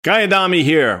Guy Adami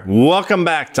here. Welcome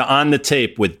back to On the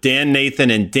Tape with Dan Nathan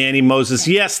and Danny Moses.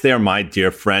 Yes, they're my dear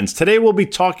friends. Today we'll be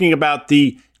talking about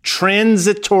the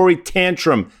transitory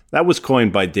tantrum. That was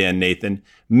coined by Dan Nathan.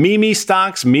 Meme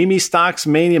stocks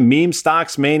mania, meme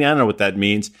stocks mania. I don't know what that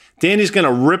means. Danny's going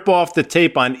to rip off the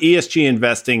tape on ESG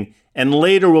investing, and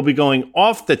later we'll be going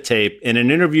off the tape in an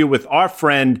interview with our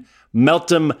friend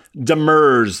Meltem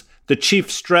Demirors, the Chief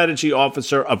Strategy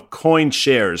Officer of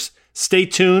CoinShares. Stay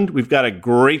tuned. We've got a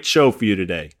great show for you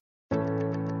today.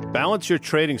 Balance your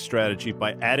trading strategy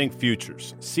by adding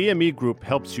futures. CME Group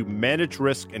helps you manage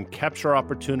risk and capture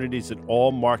opportunities in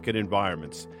all market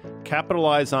environments.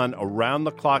 Capitalize on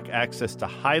around-the-clock access to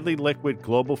highly liquid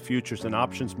global futures and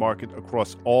options market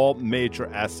across all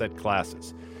major asset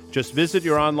classes. Just visit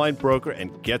your online broker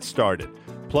and get started.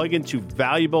 Plug into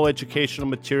valuable educational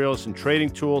materials and trading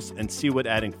tools and see what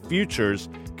adding futures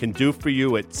can do for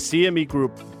you at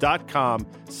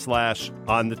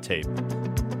cmegroup.com/on-the-tape.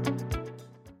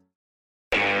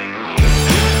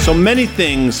 So many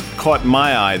things caught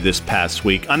my eye this past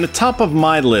week. On the top of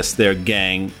my list there,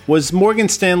 gang, was Morgan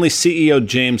Stanley CEO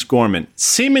James Gorman.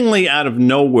 Seemingly out of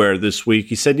nowhere this week,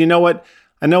 he said, you know what?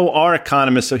 I know our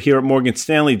economists here at Morgan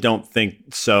Stanley don't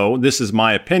think so. This is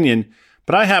my opinion.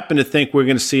 But I happen to think we're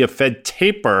going to see a Fed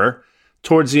taper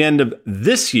towards the end of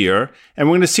this year, and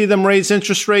we're going to see them raise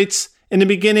interest rates in the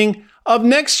beginning of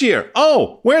next year.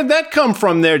 Oh, where'd that come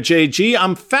from there, JG?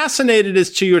 I'm fascinated as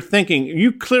to your thinking.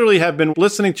 You clearly have been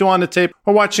listening to On the Tape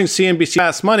or watching CNBC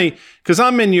Fast Money because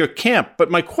I'm in your camp. But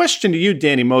my question to you,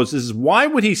 Danny Moses, is why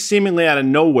would he seemingly out of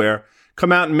nowhere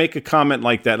come out and make a comment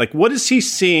like that? Like, what is he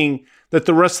seeing that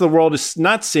the rest of the world is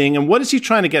not seeing, and what is he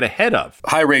trying to get ahead of?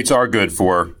 High rates are good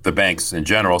for the banks in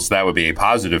general, so that would be a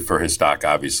positive for his stock,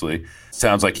 obviously.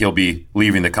 Sounds like he'll be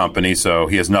leaving the company, so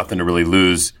he has nothing to really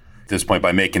lose at this point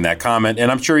by making that comment.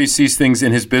 And I'm sure he sees things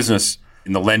in his business,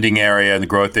 in the lending area, in the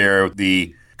growth area,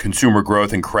 the consumer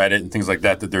growth and credit and things like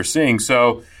that they're seeing.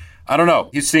 So I don't know.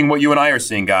 He's seeing what you and I are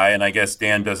seeing, Guy, and I guess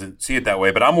Dan doesn't see it that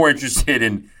way. But I'm more interested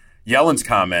in Yellen's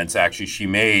comments, actually, she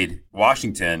made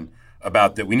Washington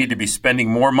about that we need to be spending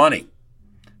more money.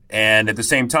 And at the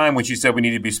same time, when she said we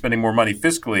need to be spending more money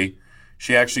fiscally,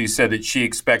 she actually said that she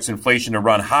expects inflation to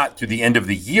run hot through the end of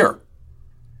the year.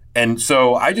 And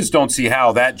so I just don't see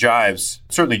how that jives,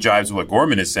 certainly jives with what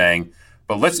Gorman is saying,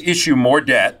 but let's issue more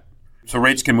debt so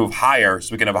rates can move higher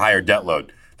so we can have a higher debt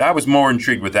load. I was more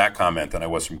intrigued with that comment than I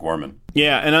was from Gorman.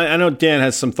 Yeah, and I know Dan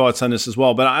has some thoughts on this as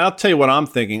well, but I'll tell you what I'm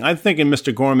thinking. I'm thinking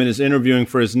Mr. Gorman is interviewing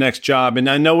for his next job, and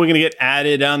I know we're going to get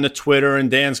added on the Twitter,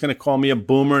 and Dan's going to call me a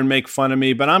boomer and make fun of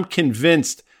me, but I'm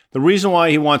convinced the reason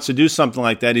why he wants to do something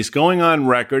like that, he's going on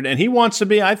record, and he wants to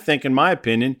be, I think, in my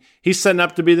opinion, he's setting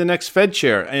up to be the next Fed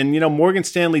chair. And, you know, Morgan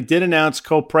Stanley did announce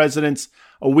co-presidents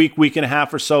a week and a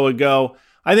half or so ago.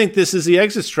 I think this is the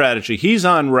exit strategy. He's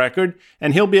on record,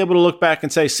 and he'll be able to look back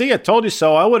and say, see, I told you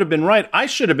so. I would have been right. I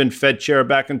should have been Fed chair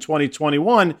back in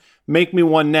 2021. Make me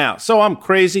one now. So I'm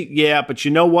crazy. Yeah, but you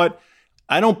know what?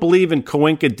 I don't believe in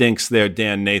coinkydinks there,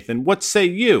 Dan Nathan. What say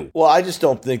you? Well, I just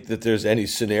don't think that there's any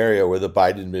scenario where the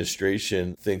Biden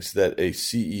administration thinks that a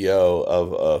CEO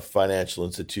of a financial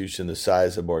institution the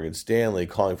size of Morgan Stanley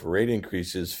calling for rate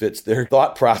increases fits their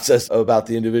thought process about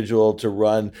the individual to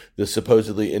run the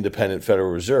supposedly independent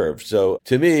Federal Reserve. So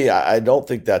to me, I don't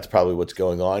think that's probably what's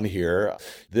going on here.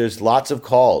 There's lots of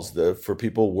calls for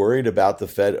people worried about the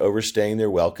Fed overstaying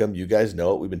their welcome. You guys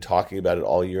know it. We've been talking about it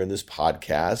all year in this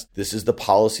podcast. This is the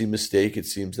policy mistake it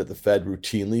seems that the Fed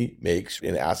routinely makes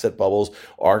and asset bubbles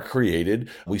are created.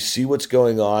 We see what's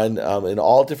going on in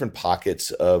all different pockets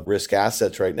of risk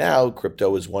assets right now.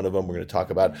 Crypto is one of them we're going to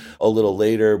talk about a little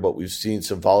later, but we've seen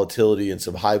some volatility in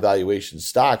some high valuation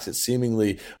stocks that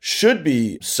seemingly should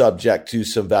be subject to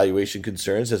some valuation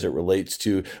concerns as it relates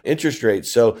to interest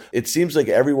rates. So it seems like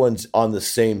everyone's on the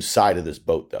same side of this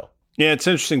boat, though. Yeah, it's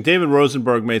interesting. David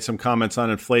Rosenberg made some comments on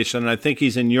inflation, and I think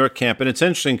he's in your camp. And it's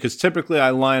interesting because typically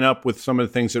I line up with some of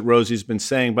the things that Rosie's been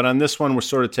saying, but on this one, we're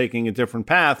sort of taking a different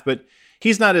path. But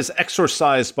he's not as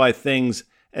exorcised by things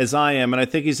as I am, and I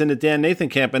think he's in the Dan Nathan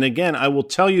camp. And again, I will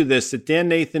tell you this, that Dan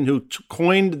Nathan, who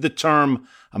coined the term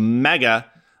MAGA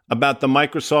about the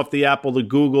Microsoft, the Apple, the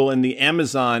Google, and the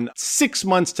Amazon 6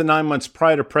 months to 9 months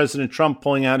prior to President Trump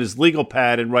pulling out his legal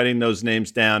pad and writing those names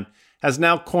down, has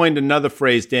now coined another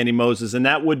phrase, Danny Moses, and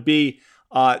that would be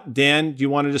Dan, do you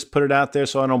want to just put it out there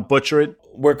so I don't butcher it?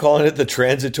 We're calling it the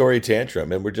transitory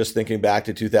tantrum. And we're just thinking back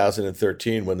to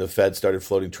 2013 when the Fed started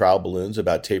floating trial balloons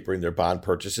about tapering their bond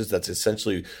purchases. That's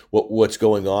essentially what's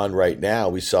going on right now.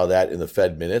 We saw that in the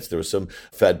Fed minutes. There were some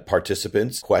Fed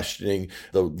participants questioning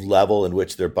the level in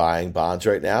which they're buying bonds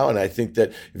right now. And I think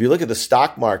that if you look at the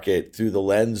stock market through the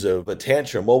lens of a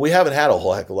tantrum, well, we haven't had a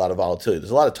whole heck of a lot of volatility.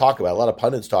 There's a lot of talk about it, a lot of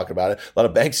pundits talking about it, a lot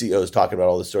of bank CEOs talking about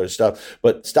all this sort of stuff.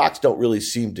 But stocks don't really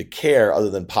seem to care other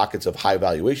than pockets of high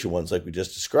valuation ones like we just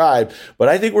described. But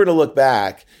I think we're going to look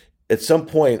back at some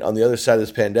point on the other side of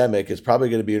this pandemic. It's probably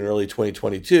going to be in early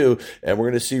 2022, and we're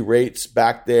going to see rates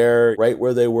back there right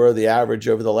where they were, the average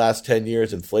over the last 10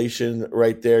 years, inflation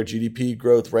right there, GDP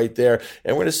growth right there.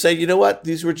 And we're going to say, you know what?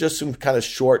 These were just some kind of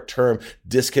short-term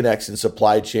disconnects in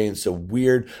supply chains, some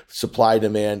weird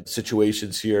supply-demand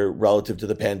situations here relative to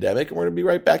the pandemic, and we're going to be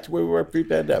right back to where we were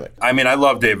pre-pandemic. I mean, I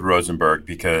love David Rosenberg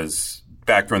because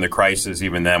back during the crisis,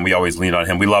 even then, we always leaned on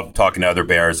him. We loved talking to other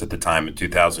bears at the time in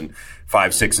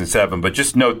 2005, 6, and 7. But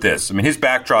just note this. I mean, his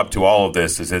backdrop to all of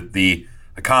this is that the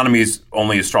economy is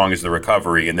only as strong as the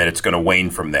recovery and that it's going to wane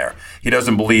from there. He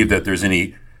doesn't believe that there's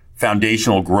any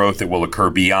foundational growth that will occur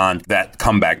beyond that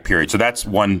comeback period. So that's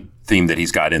one theme that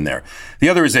he's got in there. The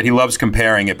other is that he loves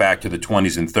comparing it back to the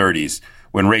 20s and 30s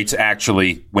when rates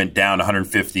actually went down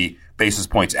 150 basis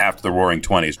points after the roaring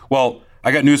 20s. Well,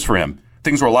 I got news for him.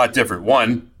 Things were a lot different.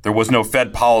 One, there was no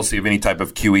Fed policy of any type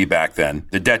of QE back then.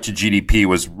 The debt to GDP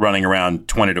was running around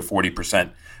 20 to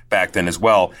 40% back then as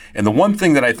well. And the one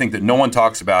thing that I think that no one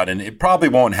talks about, and it probably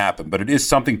won't happen, but it is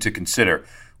something to consider.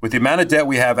 With the amount of debt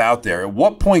we have out there, at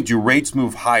what point do rates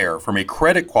move higher from a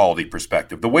credit quality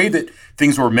perspective, the way that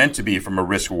things were meant to be from a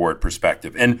risk-reward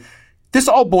perspective? And this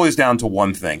all boils down to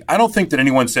one thing. I don't think that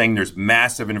anyone's saying there's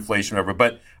massive inflation over,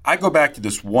 but I go back to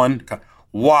this one.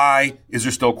 Why is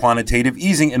there still quantitative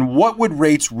easing, and what would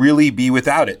rates really be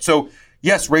without it? So,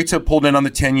 yes, rates have pulled in on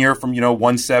the 10-year from,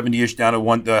 170-ish down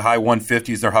to the high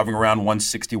 150s. They're hovering around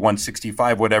 160,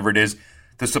 165, whatever it is.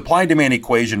 The supply and demand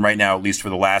equation right now, at least for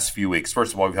the last few weeks,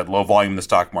 first of all, we've had low volume in the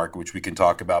stock market, which we can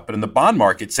talk about. But in the bond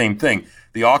market, same thing.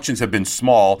 The auctions have been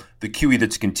small. The QE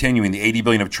that's continuing, the $80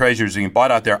 billion of treasuries being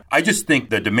bought out there. I just think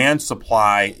the demand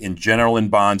supply in general in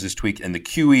bonds is tweaked, and the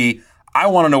QE, I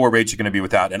want to know where rates are going to be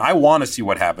without, and I want to see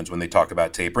what happens when they talk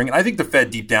about tapering. And I think the Fed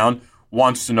deep down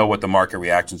wants to know what the market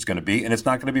reaction is going to be, and it's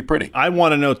not going to be pretty. I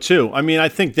want to know too. I mean, I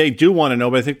think they do want to know,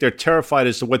 but I think they're terrified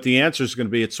as to what the answer is going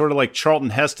to be. It's sort of like Charlton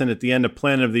Heston at the end of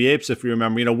Planet of the Apes, if you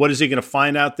remember. What is he going to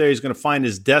find out there? He's going to find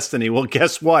his destiny. Well,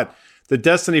 guess what? The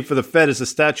destiny for the Fed is the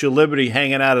Statue of Liberty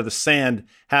hanging out of the sand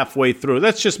halfway through.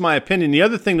 That's just my opinion. The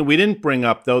other thing that we didn't bring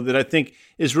up, though, that I think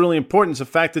is really important is the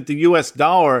fact that the U.S.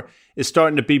 dollar is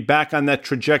starting to be back on that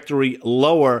trajectory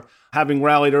lower, having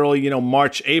rallied early,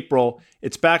 March, April.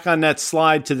 It's back on that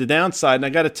slide to the downside. And I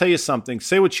got to tell you something,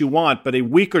 say what you want, but a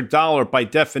weaker dollar by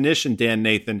definition, Dan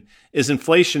Nathan, is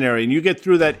inflationary. And you get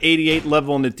through that 88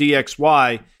 level in the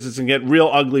DXY, it's going to get real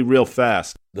ugly real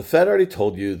fast. The Fed already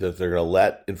told you that they're going to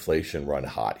let inflation run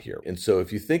hot here. And so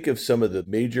if you think of some of the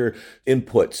major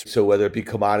inputs, so whether it be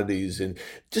commodities, and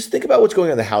just think about what's going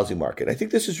on in the housing market. I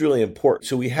think this is really important.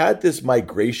 So we had this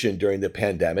migration during the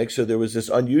pandemic. So there was this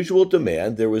unusual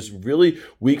demand. There was really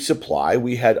weak supply.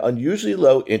 We had unusually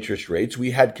low interest rates.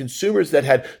 We had consumers that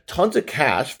had tons of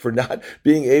cash for not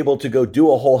being able to go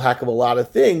do a whole heck of a lot of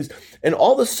things. And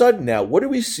all of a sudden now, what are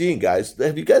we seeing, guys?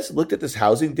 Have you guys looked at this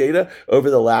housing data over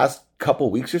the last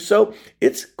couple weeks or so?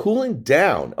 It's cooling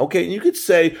down. Okay. And you could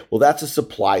say, well, that's a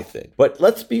supply thing. But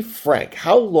let's be frank.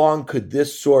 How long could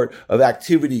this sort of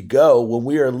activity go when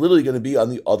we are literally going to be on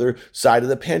the other side of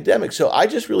the pandemic? So I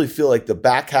just really feel like the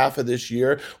back half of this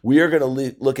year, we are going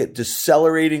to look at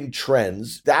decelerating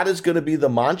trends. That is going to be the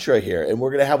mantra here. And we're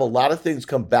going to have a lot of things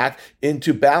come back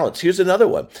into balance. Here's another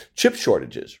one. Chip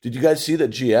shortages. Did you guys see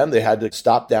that GM, they had to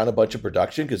stop down a bunch of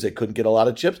production because they couldn't get a lot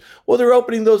of chips? Well, they're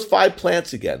opening those 5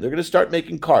 plants again. They're going to start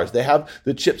making cars. They have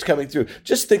the chips coming through.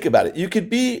 Just think about it. You could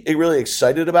be really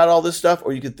excited about all this stuff,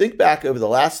 or you could think back over the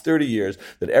last 30 years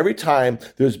that every time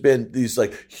there's been these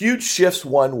huge shifts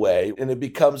one way and it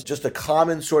becomes just a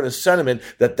common sort of sentiment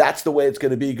that that's the way it's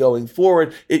going to be going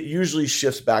forward, it usually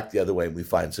shifts back the other way and we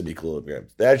find some equilibrium.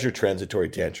 That's your transitory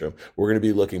tantrum. We're going to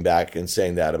be looking back and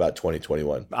saying that about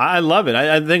 2021. I love it.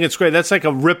 I think it's great. That's like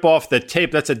a rip off the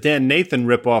tape. That's a Dan Nathan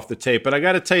rip off the tape. But I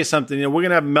got to tell you something. We're going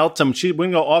to have Meltem. We're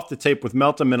going to go off the tape with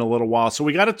Meltem in a little while. So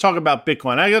we got to talk about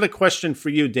Bitcoin. I got a question for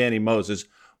you, Danny Moses.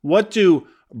 What do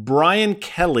Brian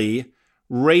Kelly,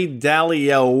 Ray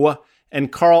Dalio,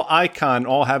 and Carl Icahn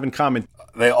all have in common?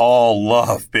 They all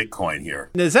love Bitcoin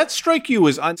here. Does that strike you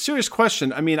as a serious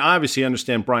question? I mean, obviously I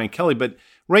understand Brian Kelly, but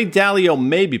Ray Dalio,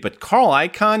 maybe, but Carl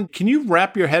Icahn, can you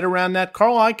wrap your head around that?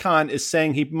 Carl Icahn is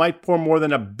saying he might pour more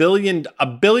than a billion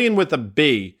with a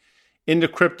B, into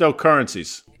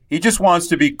cryptocurrencies. He just wants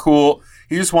to be cool.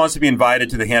 He just wants to be invited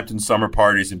to the Hampton summer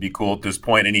parties and be cool at this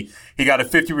point. And he got a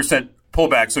 50%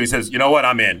 pullback. So he says, you know what,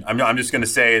 I'm in. I'm just going to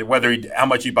say how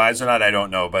much he buys or not, I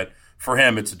don't know. But for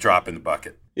him, it's a drop in the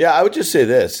bucket. Yeah, I would just say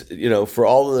this, for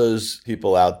all of those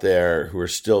people out there who are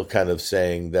still kind of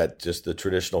saying that just the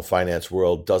traditional finance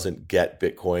world doesn't get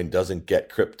Bitcoin, doesn't get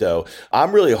crypto,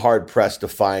 I'm really hard pressed to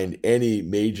find any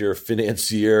major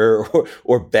financier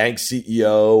or bank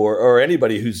CEO or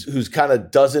anybody who's kind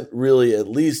of doesn't really,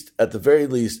 at the very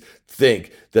least,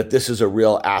 think that this is a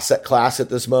real asset class at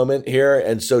this moment here.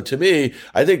 And so to me,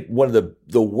 I think one of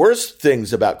the worst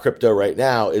things about crypto right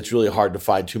now, it's really hard to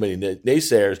find too many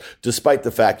naysayers, despite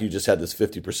the fact you just had this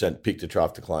 50% peak to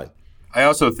trough decline. I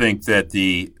also think that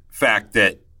the fact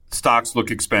that stocks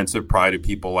look expensive prior to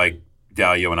people like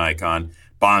Dalio and Icahn,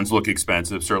 bonds look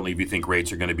expensive, certainly if you think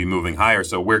rates are going to be moving higher.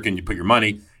 So where can you put your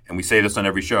money? And we say this on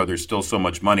every show, there's still so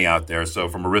much money out there. So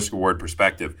from a risk-reward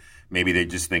perspective, maybe they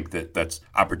just think that that's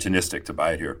opportunistic to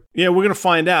buy it here. Yeah, we're going to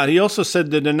find out. He also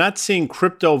said that they're not seeing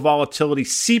crypto volatility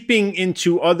seeping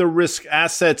into other risk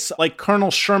assets. Like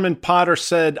Colonel Sherman Potter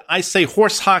said, I say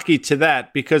horse hockey to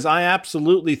that, because I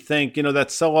absolutely think,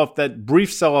 that sell-off, that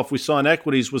brief sell-off we saw in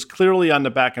equities was clearly on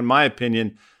the back, in my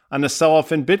opinion, on the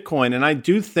sell-off in Bitcoin. And I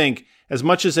do think, as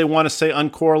much as they want to say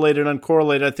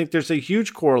uncorrelated, I think there's a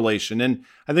huge correlation. And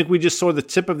I think we just saw the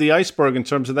tip of the iceberg in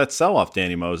terms of that sell-off,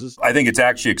 Danny Moses. I think it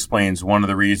actually explains one of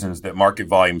the reasons that market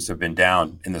volumes have been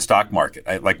down in the stock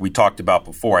market. Like we talked about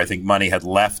before, I think money had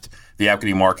left the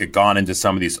equity market, gone into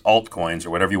some of these altcoins or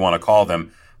whatever you want to call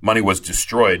them. Money was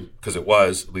destroyed, because it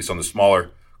was, at least on the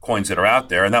smaller coins that are out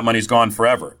there, and that money's gone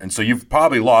forever. And so you've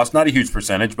probably lost, not a huge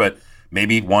percentage, but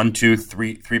maybe 1%,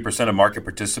 2%, 3% of market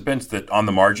participants that on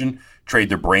the margin trade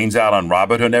their brains out on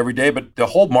Robinhood every day. But the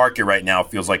whole market right now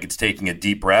feels like it's taking a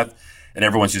deep breath, and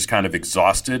everyone's just kind of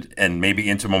exhausted, and maybe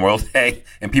into Memorial Day,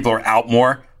 and people are out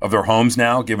more of their homes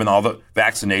now, given all the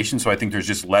vaccinations. So I think there's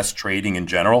just less trading in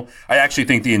general. I actually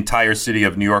think the entire city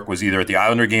of New York was either at the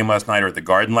Islander game last night or at the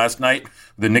Garden last night,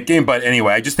 the Knicks game. But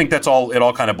anyway, I just think it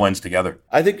all kind of blends together.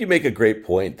 I think you make a great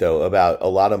point, though, about a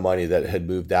lot of money that had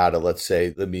moved out of, let's say,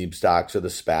 the meme stocks or the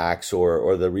SPACs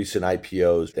or the recent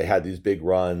IPOs. They had these big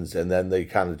runs, and then they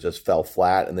kind of just fell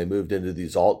flat, and they moved into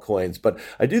these altcoins. But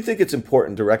I do think it's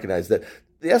important to recognize that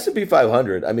the S&P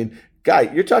 500, Guy,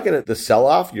 you're talking about the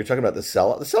sell-off. You're talking about the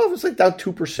sell-off. The sell-off is like down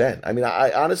 2%.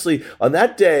 I honestly, on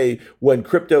that day when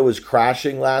crypto was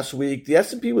crashing last week, the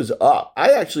S&P was up. I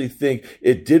actually think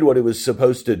it did what it was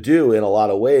supposed to do in a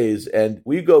lot of ways. And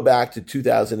we go back to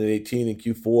 2018 in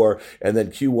Q4 and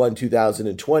then Q1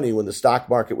 2020 when the stock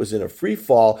market was in a free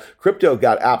fall, crypto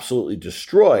got absolutely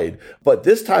destroyed. But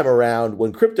this time around,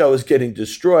 when crypto was getting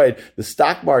destroyed, the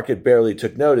stock market barely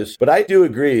took notice. But I do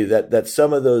agree that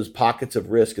some of those pockets of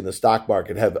risk in the stock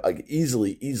market have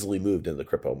easily moved into the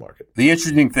crypto market. The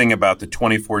interesting thing about the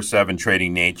 24/7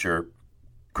 trading nature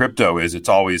crypto is it's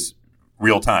always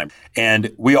real time.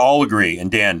 And we all agree,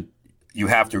 and Dan, you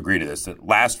have to agree to this, that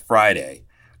last Friday,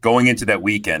 going into that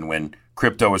weekend when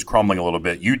crypto was crumbling a little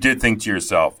bit, you did think to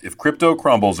yourself, if crypto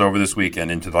crumbles over this weekend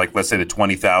into let's say the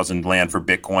 20,000 land for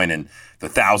Bitcoin and the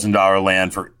 $1,000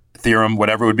 land for Ethereum,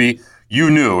 whatever it would be, you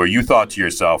knew or you thought to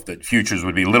yourself that futures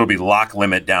would be a little bit lock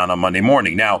limit down on Monday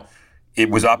morning. Now, it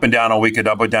was up and down all weekend,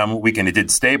 up and down all weekend. It did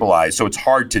stabilize. So it's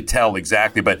hard to tell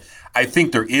exactly. But I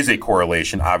think there is a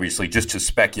correlation, obviously, just to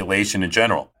speculation in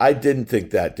general. I didn't think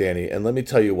that, Danny. And let me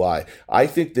tell you why. I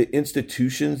think the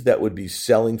institutions that would be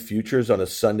selling futures on a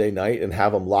Sunday night and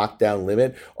have them locked down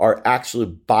limit are actually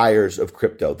buyers of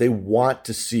crypto. They want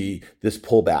to see this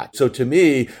pullback. So to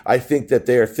me, I think that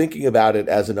they are thinking about it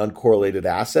as an uncorrelated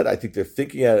asset. I think they're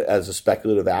thinking of it as a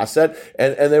speculative asset.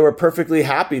 And they were perfectly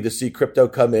happy to see crypto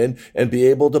come in and be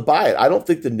able to buy it. I don't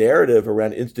think the narrative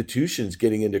around institutions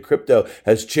getting into crypto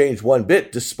has changed one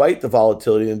bit, despite the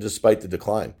volatility and despite the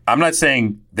decline. I'm not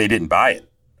saying they didn't buy it.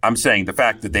 I'm saying the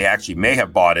fact that they actually may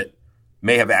have bought it,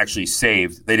 may have actually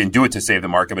saved. They didn't do it to save the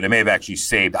market, but it may have actually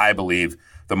saved, I believe,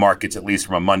 the markets, at least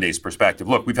from a Monday's perspective.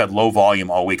 Look, we've had low volume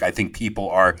all week. I think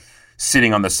people are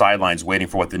sitting on the sidelines waiting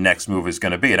for what the next move is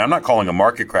going to be. And I'm not calling a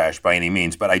market crash by any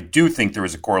means, but I do think there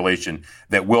is a correlation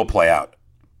that will play out.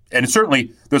 And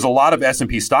certainly, there's a lot of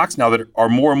S&P stocks now that are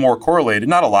more and more correlated.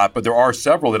 Not a lot, but there are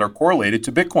several that are correlated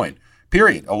to Bitcoin,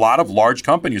 period. A lot of large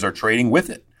companies are trading with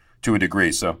it to a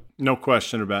degree. So no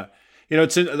question about it.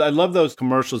 I love those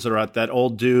commercials that are out, that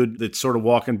old dude that's sort of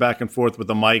walking back and forth with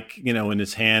a mic, in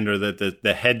his hand, or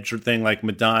the head thing like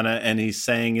Madonna. And he's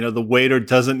saying, the waiter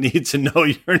doesn't need to know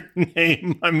your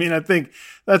name. I mean, I think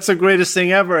that's the greatest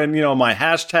thing ever. And, my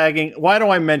hashtagging, why do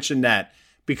I mention that?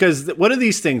 Because what are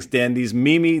these things, Dan? These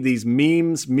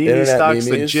memes, Internet stocks,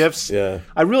 memes? the GIFs. Yeah.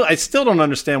 I still don't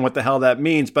understand what the hell that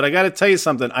means, but I got to tell you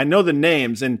something. I know the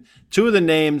names, and two of the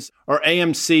names are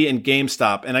AMC and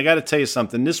GameStop. And I got to tell you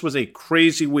something. This was a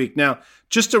crazy week. Now,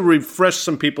 just to refresh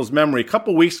some people's memory, a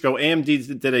couple of weeks ago,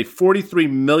 AMD did a $43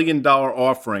 million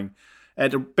offering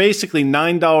at basically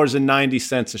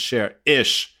 $9.90 a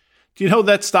share-ish. Do you know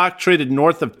that stock traded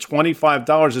north of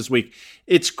 $25 this week?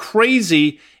 It's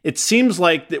crazy. It seems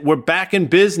like that we're back in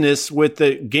business with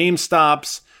the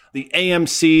GameStops, the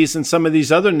AMCs, and some of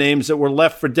these other names that were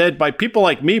left for dead by people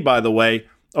like me, by the way,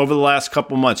 over the last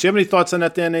couple of months. You have any thoughts on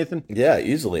that, Dan, Nathan? Yeah,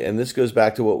 easily. And this goes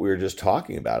back to what we were just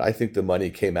talking about. I think the money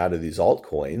came out of these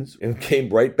altcoins and came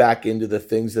right back into the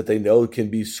things that they know can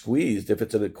be squeezed if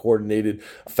it's in a coordinated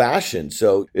fashion.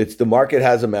 So it's the market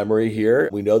has a memory here.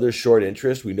 We know there's short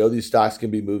interest. We know these stocks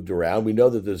can be moved around. We know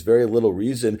that there's very little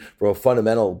reason from a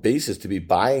fundamental basis to be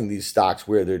buying these stocks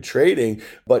where they're trading.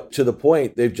 But to the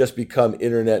point, they've just become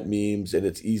internet memes, and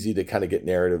it's easy to kind of get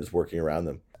narratives working around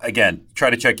them. Again,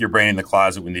 try to check your brain in the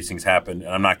closet when these things happen.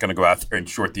 And I'm not going to go out there and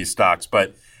short these stocks.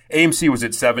 But AMC was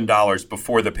at $7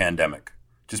 before the pandemic.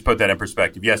 Just put that in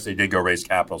perspective. Yes, they did go raise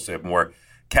capital, so they have more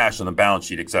cash on the balance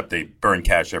sheet, except they burn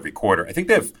cash every quarter. I think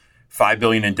they have $5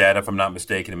 billion in debt, if I'm not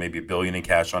mistaken, and maybe $1 billion in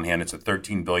cash on hand. It's a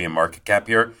 $13 billion market cap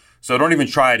here. So don't even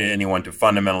try to anyone to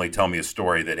fundamentally tell me a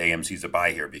story that AMC is a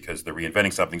buy here because they're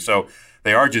reinventing something. So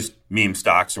they are just meme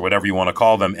stocks or whatever you want to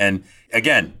call them. And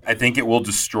again, I think it will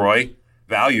destroy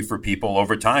value for people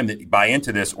over time that buy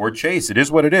into this or chase. It is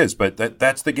what it is, but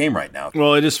that's the game right now.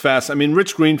 Well, it is fast. I mean,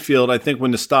 Rich Greenfield, I think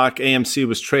when the stock AMC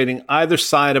was trading either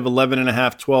side of $11.5,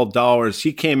 $12,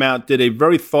 he came out, did a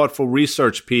very thoughtful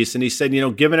research piece, and he said,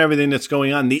 given everything that's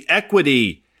going on, the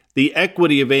equity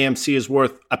of AMC is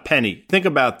worth a penny. Think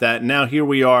about that. Now here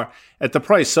we are at the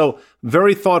price. So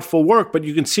very thoughtful work, but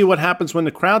you can see what happens when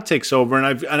the crowd takes over.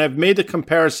 And I've made the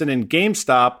comparison in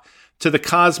GameStop to the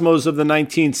Cosmos of the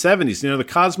 1970s. The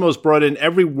Cosmos brought in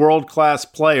every world-class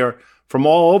player from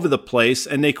all over the place,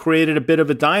 and they created a bit of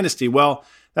a dynasty. Well,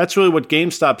 that's really what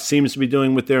GameStop seems to be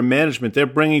doing with their management. They're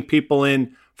bringing people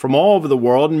in from all over the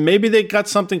world, and maybe they got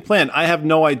something planned. I have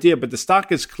no idea, but the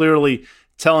stock is clearly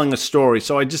telling a story.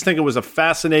 So I just think it was a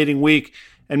fascinating week,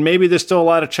 and maybe there's still a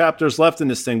lot of chapters left in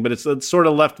this thing, but it's sort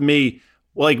of left me,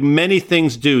 like many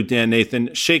things do, Dan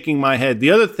Nathan, shaking my head. The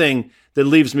other thing that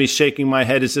leaves me shaking my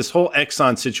head is this whole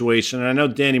Exxon situation. And I know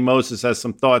Danny Moses has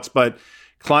some thoughts, but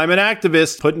climate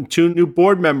activists putting 2 new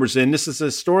board members in. This is a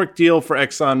historic deal for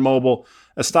ExxonMobil,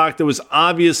 a stock that was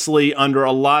obviously under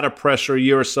a lot of pressure a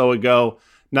year or so ago.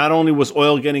 Not only was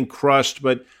oil getting crushed,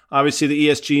 but obviously the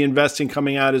ESG investing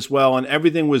coming out as well. And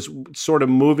everything was sort of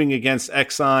moving against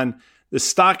Exxon. The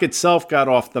stock itself got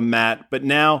off the mat, but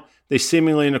now they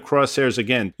seemingly in the crosshairs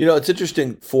again. It's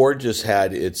interesting. Ford just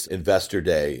had its investor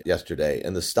day yesterday,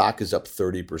 and the stock is up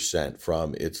 30%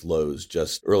 from its lows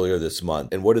just earlier this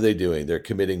month. And what are they doing? They're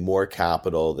committing more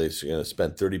capital. They're going to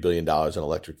spend $30 billion on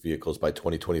electric vehicles by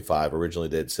 2025. Originally,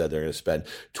 they had said they're going to spend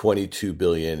 $22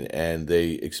 billion, and they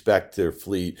expect their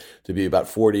fleet to be about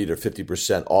 40 to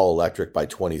 50% all electric by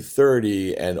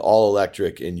 2030 and all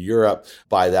electric in Europe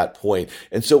by that point.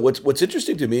 And so what's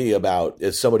interesting to me about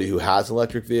as somebody who has an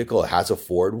electric vehicle, has a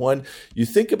Ford one, you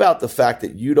think about the fact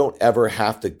that you don't ever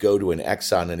have to go to an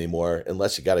Exxon anymore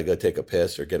unless you got to go take a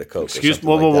piss or get a Coke. Excuse me.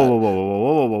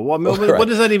 Whoa. What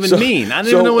does that even mean? I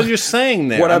don't even know what you're saying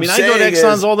there. I go to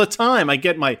Exxon's all the time. I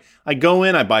go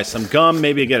in, I buy some gum,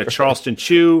 maybe I get a Charleston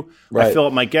Chew, right. I fill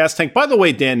up my gas tank. By the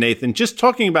way, Dan Nathan, just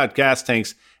talking about gas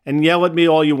tanks, and yell at me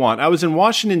all you want. I was in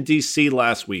Washington, D.C.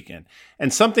 last weekend,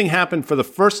 and something happened for the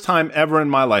first time ever in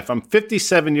my life. I'm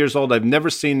 57 years old. I've never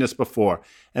seen this before.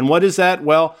 And what is that?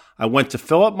 Well, I went to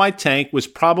fill up my tank, was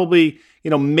probably,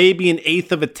 maybe an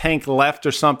eighth of a tank left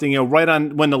or something, right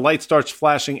on when the light starts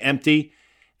flashing empty.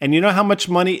 And you know how much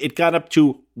money? It got up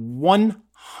to $100.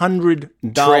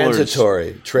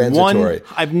 Transitory.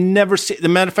 I've never seen. As a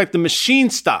matter of fact, the machine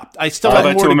stopped. I still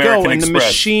have more to go, and the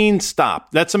machine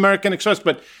stopped. That's American Express,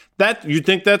 but that you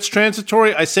think that's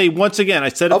transitory? I say once again. I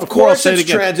said it before. I'll say it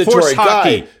again.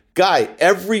 Transitory. Guy,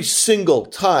 every single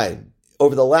time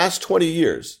over the last 20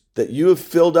 years that you have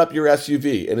filled up your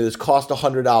SUV and it has cost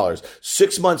 $100,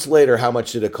 6 months later, how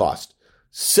much did it cost?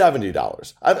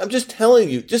 $70. I'm just telling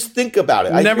you, just think about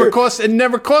it. It never cost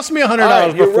me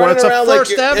 $100 before. It's a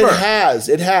first ever.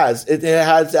 It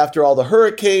has after all the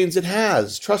hurricanes. It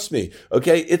has. Trust me.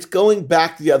 Okay. It's going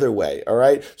back the other way. All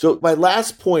right. So my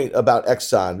last point about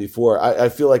Exxon before I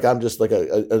feel like I'm just like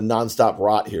a nonstop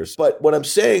rot here. But what I'm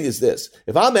saying is this: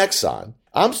 if I'm Exxon,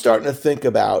 I'm starting to think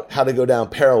about how to go down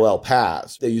parallel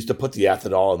paths. They used to put the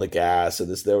ethanol in the gas and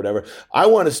this, there, whatever. I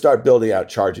want to start building out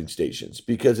charging stations,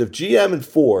 because if GM and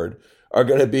Ford are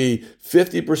going to be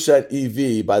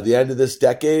 50% EV by the end of this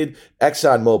decade,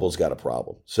 ExxonMobil's got a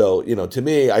problem. So, to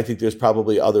me, I think there's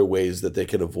probably other ways that they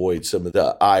can avoid some of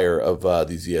the ire of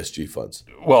these ESG funds.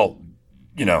 Well,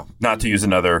 not to use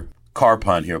another car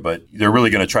pun here, but they're really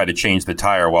going to try to change the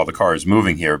tire while the car is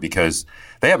moving here, because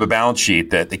they have a balance sheet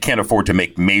that they can't afford to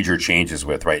make major changes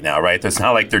with right now, right? It's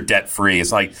not like they're debt free.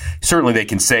 It's like certainly they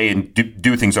can say and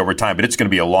do things over time, but it's going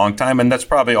to be a long time. And that's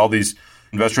probably all these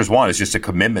investors want, is just a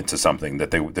commitment to something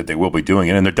that they will be doing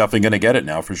it, and they're definitely going to get it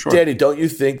now for sure. Danny, don't you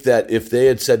think that if they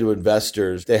had said to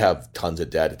investors, they have tons of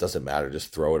debt, it doesn't matter,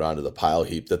 just throw it onto the pile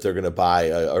heap, that they're going to buy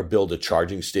or build a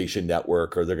charging station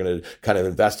network, or they're going to kind of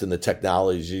invest in the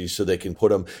technology so they can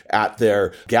put them at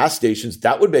their gas stations?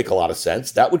 That would make a lot of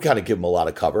sense. That would kind of give them a lot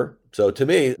of cover. So to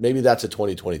me, maybe that's a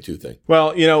 2022 thing.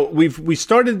 Well, we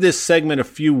started this segment a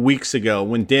few weeks ago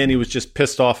when Danny was just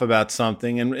pissed off about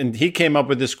something, and he came up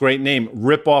with this great name,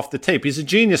 Rip Off the Tape. He's a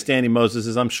genius, Danny Moses,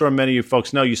 as I'm sure many of you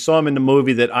folks know. You saw him in the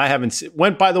movie that I haven't seen.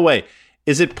 By the way,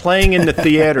 is it playing in the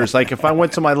theaters? Like if I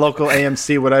went to my local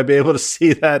AMC, would I be able to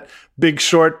see that Big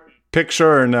Short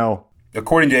picture or no?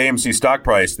 According to AMC stock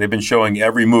price, they've been showing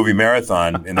every movie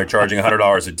marathon, and they're charging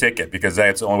 $100 a ticket, because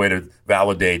that's the only way to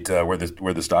validate where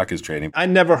the stock is trading. I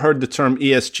never heard the term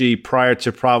ESG prior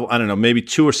to maybe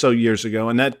 2 or so years ago,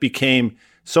 and that became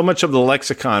so much of the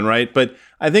lexicon, right? But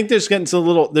I think there's some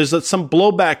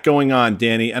blowback going on,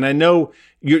 Danny, and I know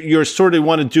you're sort of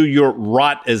want to do your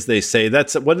rot, as they say.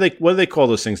 That's what do they call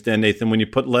those things, Dan Nathan? When you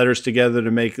put letters together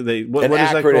to make what is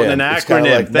that called? An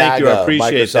acronym. Like Thank you, I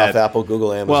appreciate Microsoft, that. Apple,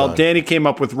 Google, Amazon. Well, Danny came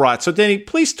up with rot. So, Danny,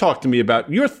 please talk to me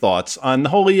about your thoughts on the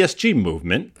whole ESG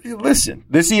movement. Listen,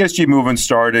 this ESG movement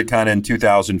started kind of in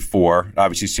 2004. It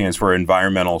obviously stands for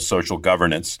environmental social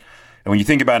governance. And when you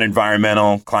think about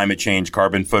environmental, climate change,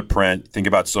 carbon footprint, think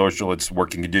about social, it's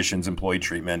working conditions, employee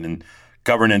treatment, and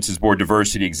governance is board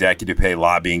diversity, executive pay,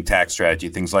 lobbying, tax strategy,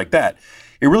 things like that.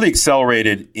 It really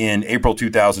accelerated in April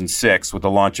 2006 with the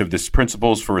launch of this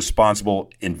Principles for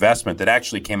Responsible Investment that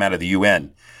actually came out of the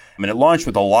UN. I mean, it launched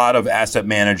with a lot of asset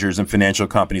managers and financial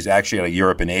companies actually out of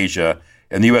Europe and Asia,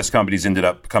 and the U.S. companies ended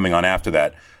up coming on after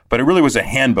that. But it really was a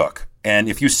handbook. And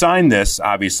if you sign this,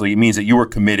 obviously, it means that you were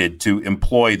committed to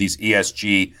employ these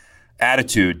ESG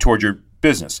attitude toward your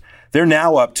business. They're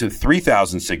now up to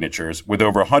 3,000 signatures with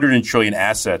over 100 trillion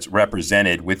assets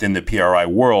represented within the PRI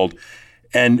world.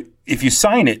 And if you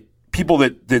sign it, people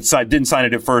that didn't sign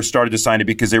it at first started to sign it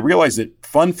because they realized that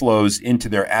fund flows into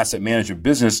their asset management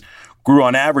business grew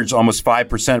on average almost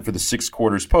 5% for the 6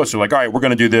 quarters post. They're like, all right, we're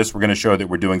going to do this. We're going to show that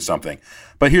we're doing something.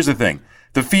 But here's the thing.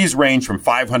 The fees range from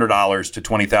 $500 to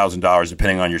 $20,000,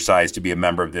 depending on your size, to be a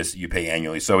member of this that you pay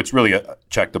annually. So it's really a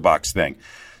check-the-box thing.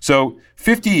 So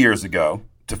 50 years ago,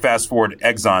 to fast forward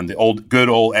Exxon, the good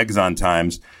old Exxon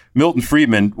times, Milton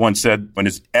Friedman once said in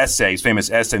his famous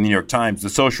essay in the New York Times, the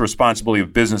social responsibility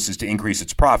of business is to increase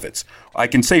its profits. I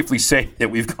can safely say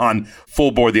that we've gone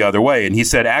full bore the other way. And he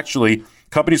said, actually,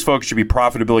 companies' focus should be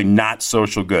profitability, not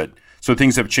social good. So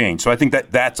things have changed. So I think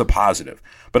that's a positive.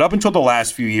 But up until the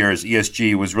last few years,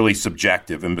 ESG was really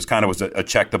subjective and was a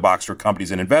check the box for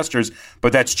companies and investors.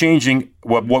 But that's changing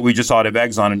what we just saw out of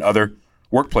Exxon and other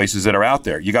workplaces that are out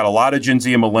there. You got a lot of Gen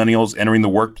Z and millennials entering the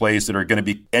workplace that are going to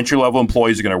be entry-level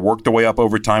employees, are going to work their way up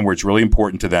over time where it's really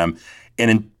important to them.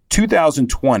 And in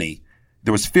 2020,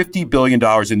 there was $50 billion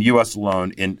in the U.S.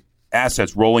 alone in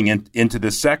assets rolling into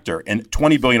this sector, and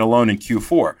 $20 billion alone in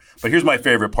Q4. But here's my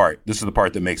favorite part. This is the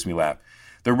part that makes me laugh.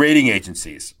 The rating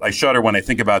agencies. I shudder when I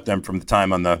think about them from the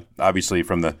time obviously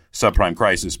from the subprime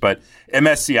crisis. But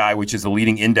MSCI, which is the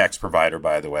leading index provider,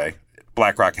 by the way,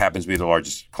 BlackRock happens to be the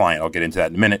largest client. I'll get into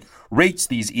that in a minute. Rates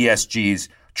these ESGs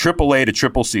AAA to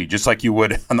CCC, just like you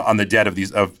would on the debt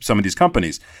of some of these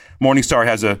companies. Morningstar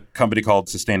has a company called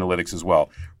Sustainalytics as well.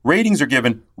 Ratings are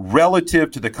given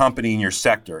relative to the company in your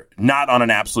sector, not on an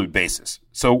absolute basis.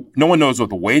 So no one knows what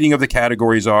the weighting of the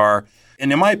categories are.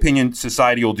 And in my opinion,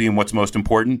 society will deem what's most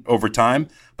important over time.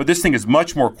 But this thing is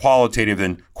much more qualitative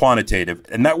than quantitative.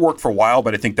 And that worked for a while,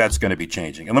 but I think that's going to be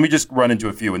changing. And let me just run into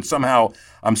a few. And somehow,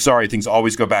 I'm sorry, things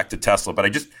always go back to Tesla.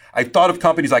 But I thought of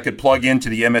companies I could plug into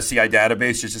the MSCI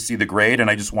database just to see the grade. And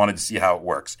I just wanted to see how it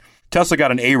works. Tesla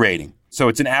got an A rating. So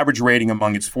it's an average rating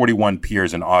among its 41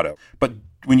 peers in auto. But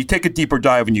when you take a deeper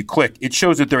dive and you click, it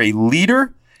shows that they're a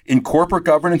leader in corporate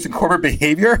governance and corporate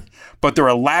behavior, but they're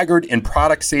a laggard in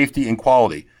product safety and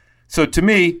quality. So to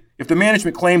me, if the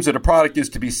management claims that a product is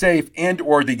to be safe and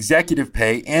or the executive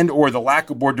pay and or the lack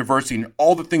of board diversity and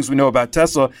all the things we know about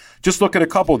Tesla, just look at a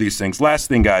couple of these things. Last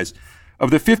thing, guys, of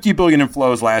the $50 billion in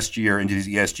flows last year into these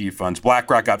ESG funds,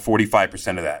 BlackRock got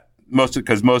 45% of that.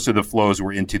 Because most of the flows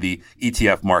were into the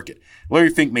ETF market. Larry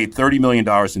Fink made $30 million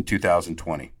in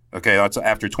 2020. Okay, that's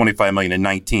after $25 million in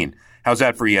 19. How's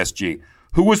that for ESG?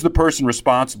 Who was the person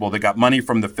responsible that got money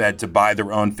from the Fed to buy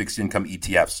their own fixed income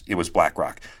ETFs? It was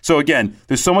BlackRock. So again,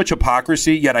 there's so much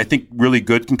hypocrisy, yet I think really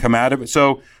good can come out of it.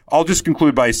 So I'll just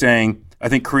conclude by saying I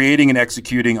think creating and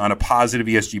executing on a positive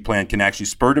ESG plan can actually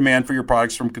spur demand for your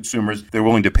products from consumers. They're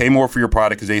willing to pay more for your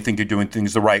product because they think you're doing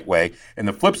things the right way. And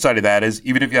the flip side of that is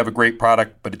even if you have a great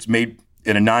product, but it's made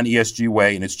in a non-ESG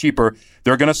way and it's cheaper,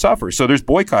 they're going to suffer. So there's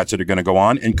boycotts that are going to go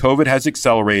on. And COVID has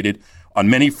accelerated on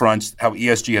many fronts how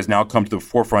ESG has now come to the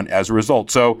forefront as a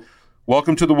result. So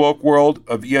welcome to the woke world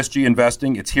of ESG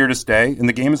investing. It's here to stay, and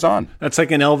the game is on. That's like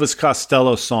an Elvis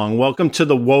Costello song. Welcome to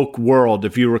the woke world,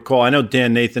 if you recall. I know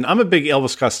Dan Nathan. I'm a big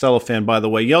Elvis Costello fan, by the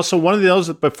way. You also, one of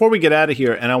those, before we get out of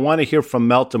here, and I want to hear from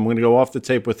Meltem. We're going to go off the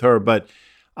tape with her, but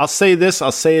I'll say this,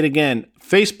 I'll say it again.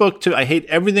 Facebook, too. I hate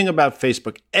everything about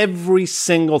Facebook, every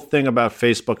single thing about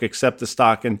Facebook except the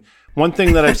stock. And one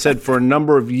thing that I've said for a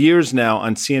number of years now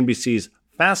on CNBC's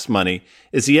Fast Money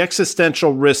is the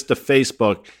existential risk to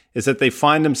Facebook is that they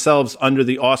find themselves under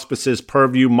the auspices,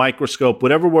 purview, microscope,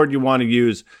 whatever word you want to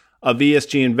use, of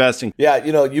ESG investing. Yeah,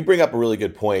 you bring up a really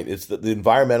good point. It's the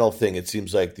environmental thing. It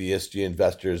seems like the ESG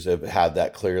investors have had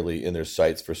that clearly in their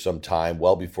sights for some time,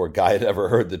 well before Guy had ever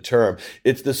heard the term.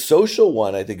 It's the social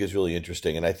one I think is really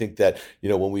interesting. And I think that,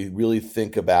 when we really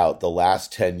think about the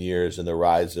last 10 years and the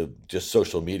rise of just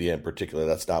social media in particular,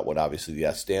 that's not what obviously the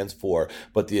S stands for,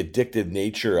 but the addictive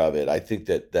nature of it, I think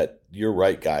that you're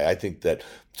right, Guy. I think that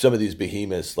some of these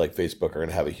behemoths like Facebook are going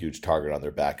to have a huge target on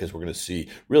their back because we're going to see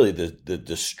really the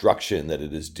destruction that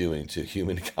it is doing to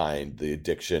humankind, the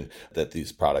addiction that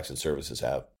these products and services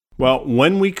have. Well,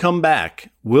 when we come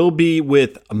back, we'll be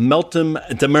with Meltem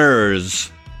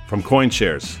Demirors from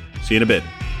CoinShares. See you in a bit.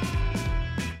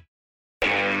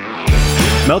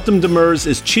 Meltem Demirors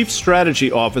is Chief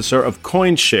Strategy Officer of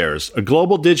CoinShares, a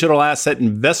global digital asset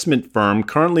investment firm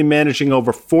currently managing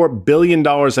over $4 billion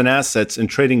in assets and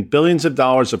trading billions of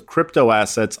dollars of crypto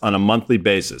assets on a monthly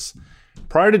basis.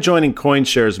 Prior to joining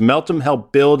CoinShares, Meltem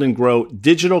helped build and grow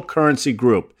Digital Currency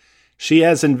Group. She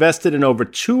has invested in over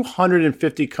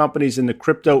 250 companies in the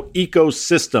crypto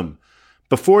ecosystem.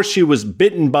 Before she was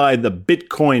bitten by the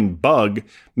Bitcoin bug,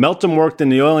 Meltem worked in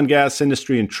the oil and gas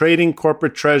industry in trading,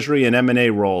 corporate treasury, and M&A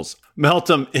roles.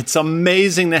 Meltem, it's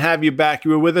amazing to have you back.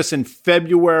 You were with us in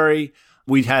February.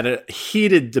 We had a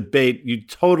heated debate. You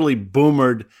totally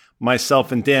boomered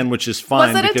myself and Dan, which is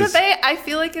fine. Was it a debate? I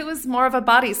feel like it was more of a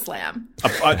body slam.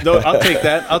 I'll take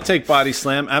that. I'll take body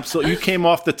slam. Absolutely. You came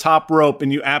off the top rope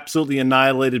and you absolutely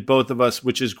annihilated both of us,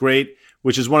 which is great,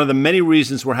 which is one of the many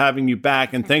reasons we're having you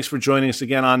back. And thanks for joining us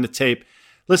again on the tape.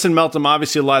 Listen, Meltem,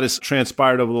 obviously a lot has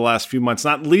transpired over the last few months,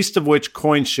 not least of which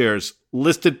CoinShares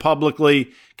listed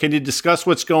publicly. Can you discuss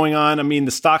what's going on? I mean,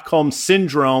 the Stockholm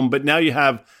Syndrome, but now you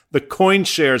have the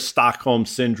CoinShares Stockholm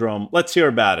Syndrome. Let's hear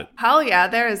about it. Hell yeah.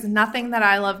 There is nothing that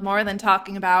I love more than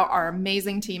talking about our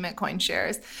amazing team at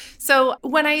CoinShares. So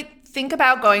when I think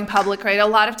about going public, right, a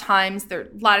lot of times there are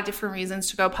a lot of different reasons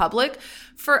to go public.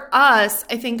 For us,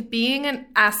 I think being an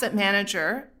asset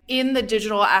manager in the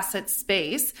digital asset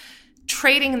space,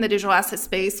 trading in the digital asset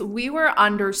space, we were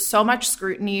under so much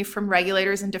scrutiny from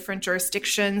regulators in different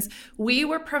jurisdictions. We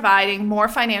were providing more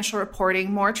financial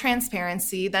reporting, more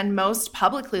transparency than most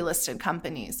publicly listed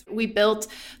companies. We built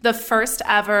the first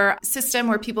ever system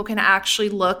where people can actually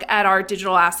look at our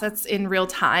digital assets in real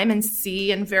time and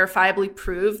see and verifiably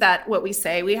prove that what we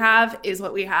say we have is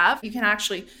what we have. You can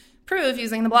actually prove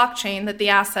using the blockchain that the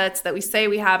assets that we say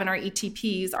we have in our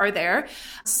ETPs are there.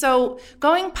 So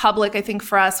going public, I think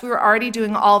for us, we were already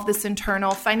doing all of this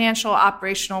internal financial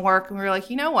operational work. And we were like,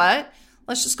 you know what?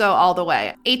 Let's just go all the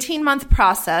way. 18-month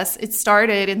process. It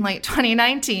started in late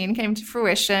 2019, came to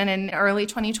fruition in early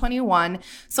 2021.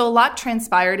 So a lot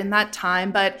transpired in that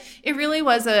time, but it really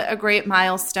was a great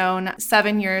milestone.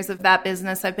 7 years of that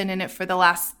business. I've been in it for the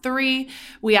last 3.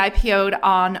 We IPO'd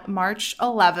on March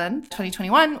 11th,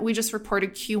 2021. We just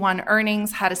reported Q1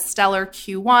 earnings, had a stellar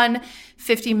Q1,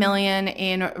 $50 million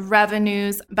in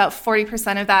revenues. About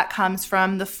 40% of that comes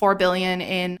from the $4 billion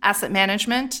in asset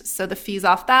management, so the fees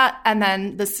off that. And then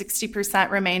the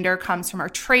 60% remainder comes from our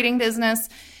trading business,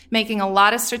 making a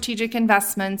lot of strategic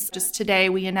investments. Just today,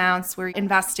 we announced we're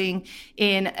investing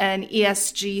in an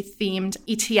ESG-themed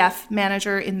ETF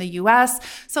manager in the US.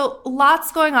 So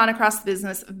lots going on across the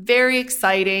business. Very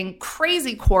exciting,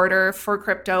 crazy quarter for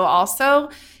crypto also.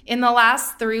 In the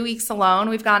last 3 weeks alone,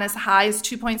 we've gone as high as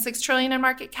 2.6 trillion in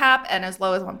market cap and as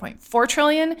low as 1.4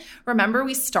 trillion. Remember,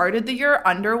 we started the year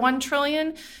under 1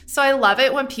 trillion. So I love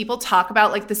it when people talk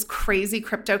about like this crazy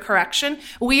crypto correction.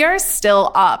 We are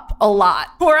still up a lot.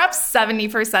 We're up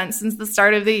 70% since the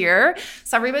start of the year.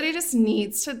 So everybody just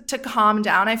needs to calm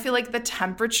down. I feel like the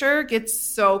temperature gets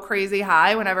so crazy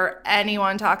high whenever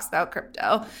anyone talks about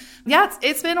crypto. Yeah,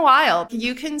 it's been wild.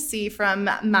 You can see from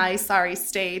my sorry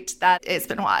state that it's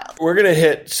been wild. We're going to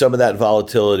hit some of that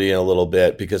volatility in a little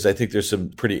bit because I think there's some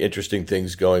pretty interesting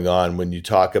things going on when you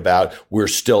talk about we're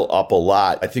still up a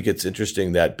lot. I think it's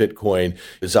interesting that Bitcoin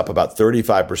is up about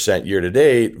 35% year to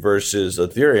date versus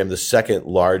Ethereum, the second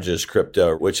largest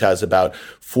crypto, which has about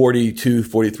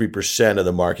 43% of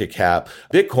the market cap.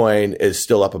 Bitcoin is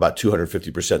still up about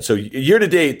 250%. So year to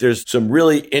date, there's some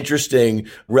really interesting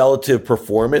relative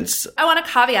performance. I want to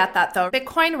caveat that though.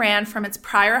 Bitcoin ran from its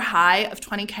prior high of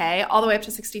 20K all the way up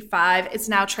to 65. It's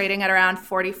now trading at around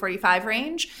 40, 45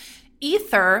 range.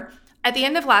 Ether at the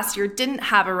end of last year didn't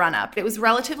have a run up. It was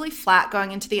relatively flat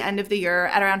going into the end of the year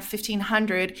at around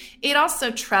 1,500. It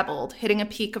also trebled, hitting a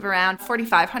peak of around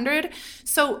 4,500.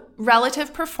 So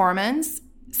relative performance,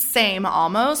 same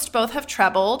almost. Both have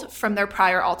trebled from their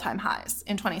prior all-time highs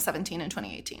in 2017 and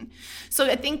 2018. So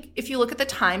I think if you look at the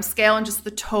time scale and just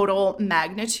the total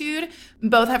magnitude,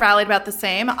 both have rallied about the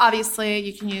same. Obviously,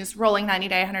 you can use rolling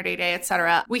 90-day, 180-day, et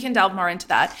cetera. We can delve more into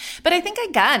that. But I think,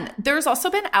 again, there's also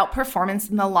been outperformance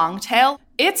in the long tail.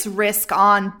 It's risk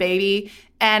on, baby.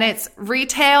 And it's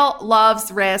retail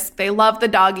loves risk. They love the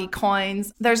doggy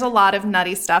coins. There's a lot of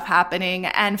nutty stuff happening.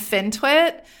 And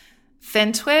FinTwit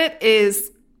is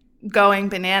going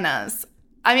bananas.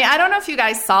 I mean, I don't know if you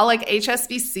guys saw, like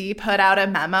HSBC put out a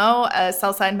memo, a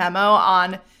sell-side memo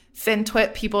on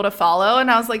FinTwit people to follow. And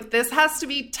I was like, this has to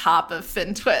be top of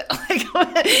FinTwit.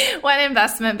 Like when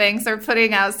investment banks are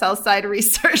putting out sell-side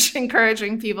research,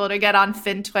 encouraging people to get on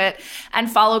FinTwit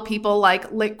and follow people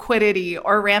like Liquidity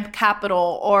or Ramp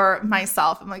Capital or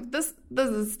myself. I'm like, this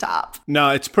is top. No,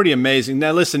 it's pretty amazing.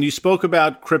 Now, listen, you spoke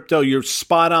about crypto. You're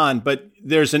spot on, but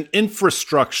there's an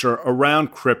infrastructure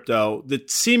around crypto that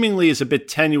seemingly is a bit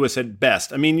tenuous at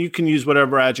best. I mean, you can use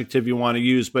whatever adjective you want to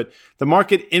use, but the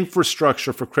market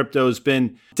infrastructure for crypto has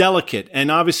been delicate.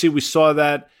 And obviously we saw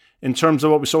that in terms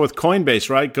of what we saw with Coinbase,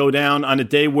 right? Go down on a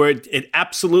day where it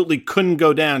absolutely couldn't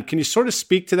go down. Can you sort of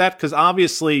speak to that? Because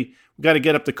obviously we've got to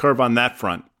get up the curve on that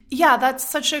front. Yeah, that's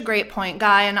such a great point,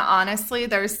 Guy. And honestly,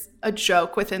 there's a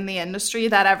joke within the industry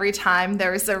that every time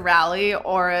there's a rally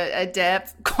or a dip,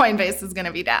 Coinbase is going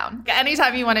to be down.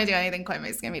 Anytime you want to do anything,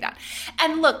 Coinbase is going to be down.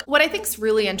 And look, what I think is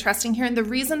really interesting here, and the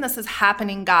reason this is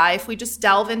happening, Guy, if we just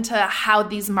delve into how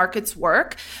these markets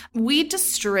work, we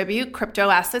distribute crypto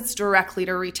assets directly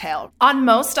to retail. On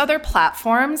most other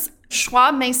platforms,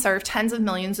 Schwab may serve tens of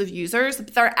millions of users,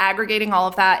 but they're aggregating all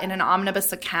of that in an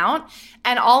omnibus account.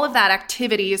 And all of that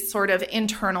activity is sort of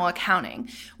internal accounting.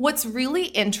 What's really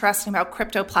interesting about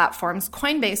crypto platforms,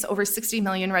 Coinbase, over 60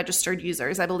 million registered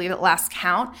users, I believe at last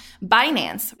count.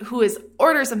 Binance, who is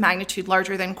orders of magnitude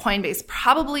larger than Coinbase,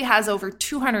 probably has over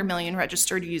 200 million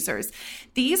registered users.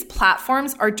 These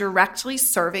platforms are directly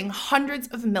serving hundreds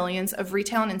of millions of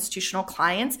retail and institutional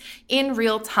clients in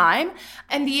real time.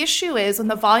 And the issue is when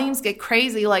the volumes get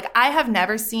crazy, like I have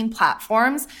never seen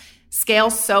platforms scale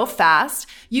so fast.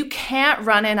 You can't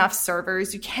run enough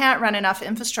servers. You can't run enough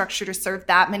infrastructure to serve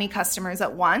that many customers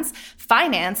at once.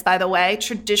 Finance, by the way,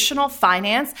 traditional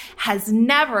finance has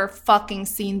never fucking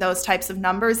seen those types of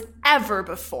numbers ever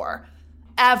before.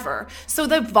 ever. So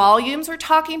the volumes we're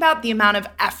talking about, the amount of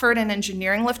effort and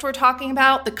engineering lift we're talking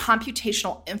about, the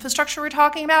computational infrastructure we're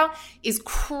talking about is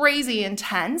crazy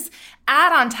intense.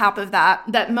 Add on top of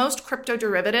that most crypto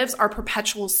derivatives are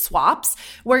perpetual swaps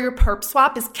where your perp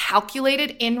swap is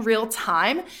calculated in real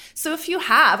time. So if you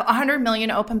have 100 million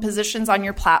open positions on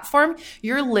your platform,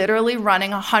 you're literally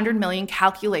running 100 million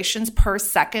calculations per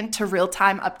second to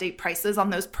real-time update prices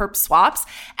on those perp swaps,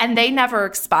 and they never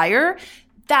expire.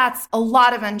 That's a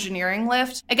lot of engineering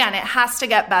lift. Again, it has to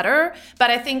get better, but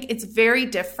I think it's very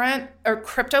different. A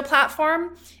crypto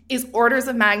platform is orders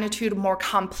of magnitude more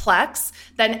complex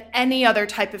than any other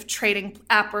type of trading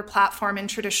app or platform in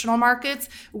traditional markets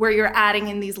where you're adding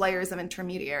in these layers of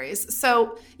intermediaries.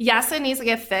 So yes, it needs to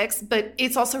get fixed, but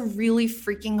it's also a really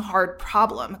freaking hard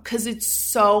problem because it's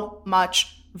so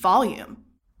much volume.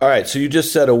 All right, so you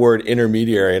just said a word,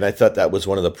 intermediary, and I thought that was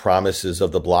one of the promises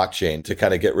of the blockchain to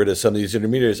kind of get rid of some of these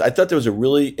intermediaries. I thought there was a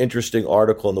really interesting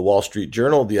article in the Wall Street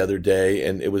Journal the other day,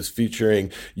 and it was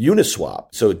featuring Uniswap,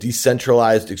 so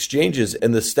decentralized exchanges.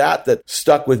 And the stat that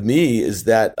stuck with me is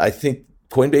that I think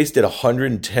Coinbase did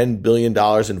 $110 billion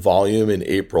in volume in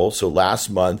April, so last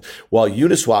month, while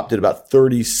Uniswap did about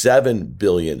 $37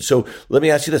 billion. So let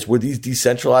me ask you this. Were these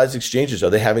decentralized exchanges, are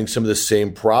they having some of the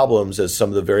same problems as some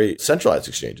of the very centralized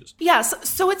exchanges? Yes,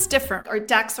 so it's different. Our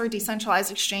DEX or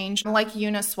decentralized exchange like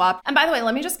Uniswap. And by the way,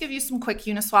 let me just give you some quick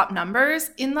Uniswap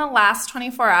numbers. In the last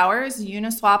 24 hours,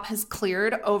 Uniswap has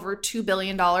cleared over $2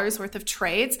 billion worth of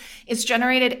trades. It's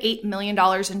generated $8 million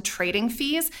in trading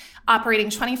fees, operating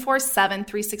 24/7,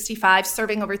 365,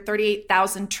 serving over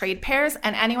 38,000 trade pairs,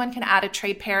 and anyone can add a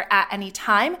trade pair at any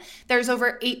time. There's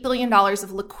over $8 billion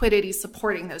of liquidity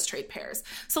supporting those trade pairs.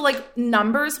 So like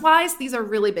numbers-wise, these are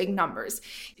really big numbers.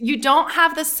 You don't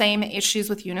have the same issues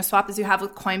with Uniswap as you have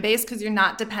with Coinbase because you're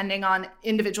not depending on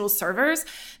individual servers.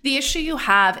 The issue you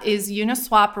have is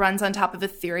Uniswap runs on top of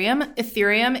Ethereum.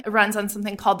 Ethereum runs on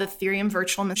something called the Ethereum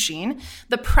Virtual Machine.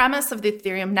 The premise of the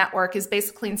Ethereum network is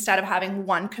basically instead of having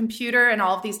one computer and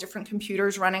all of these different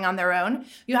computers running on their own,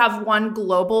 you have one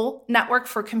global network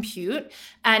for compute,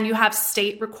 and you have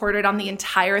state recorded on the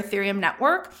entire Ethereum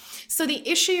network. So the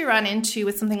issue you run into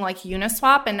with something like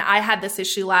Uniswap, and I had this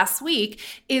issue last week,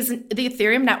 is the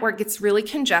Ethereum network gets really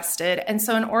congested. And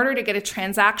so in order to get a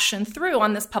transaction through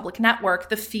on this public network,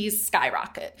 the fees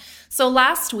skyrocket. So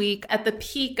last week at the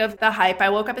peak of the hype, I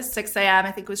woke up at 6 a.m.,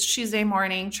 I think it was Tuesday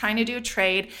morning, trying to do a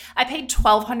trade. I paid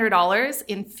 $1,200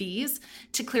 in fees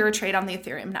to clear a trade on the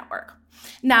Ethereum network.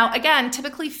 Now, again,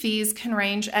 typically fees can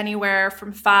range anywhere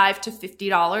from $5 to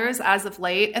 $50 as of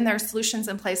late, and there are solutions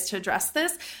in place to address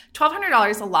this. $1,200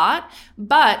 is a lot,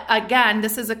 but again,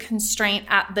 this is a constraint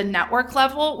at the network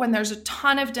level. When there's a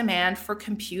ton of demand for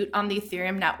compute on the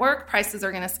Ethereum network, prices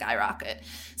are going to skyrocket.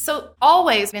 So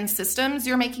always in systems,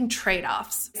 you're making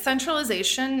trade-offs.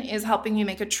 Centralization is helping you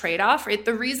make a trade-off, right?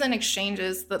 The reason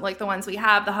exchanges that like the ones we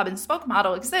have, the hub and spoke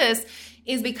model exists,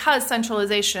 is because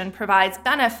centralization provides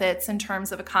benefits in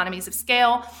terms of economies of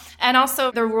scale and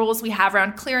also the rules we have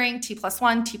around clearing,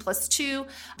 T+1, T+2.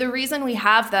 The reason we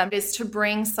have them is to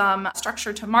bring some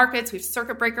structure to markets. We have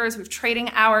circuit breakers, we have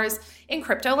trading hours. In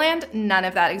crypto land, none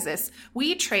of that exists.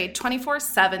 We trade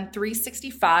 24/7,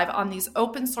 365 on these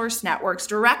open source networks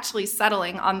directly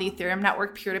settling on the Ethereum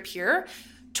network peer-to-peer.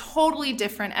 Totally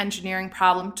different engineering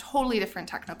problem, totally different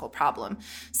technical problem.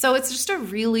 So it's just a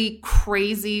really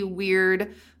crazy,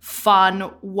 weird,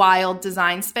 fun, wild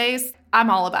design space. I'm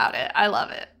all about it. I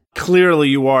love it. Clearly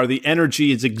you are. The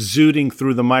energy is exuding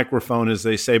through the microphone, as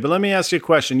they say. But let me ask you a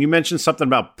question. You mentioned something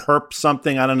about perp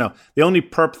something. I don't know. The only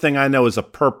perp thing I know is a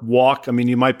perp walk. I mean,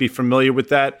 you might be familiar with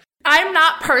that. I'm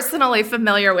not personally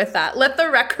familiar with that. Let the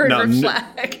record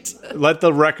reflect. Let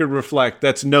the record reflect.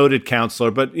 That's noted, counselor.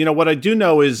 But, what I do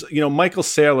know is, Michael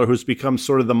Saylor, who's become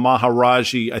sort of the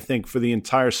Maharaji, I think, for the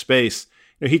entire space,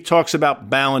 he talks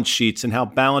about balance sheets and how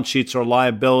balance sheets are a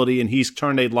liability, and he's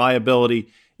turned a liability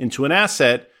into an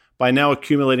asset by now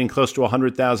accumulating close to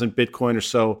 100,000 Bitcoin or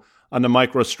so on the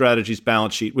MicroStrategy's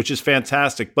balance sheet, which is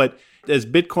fantastic. But as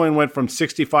Bitcoin went from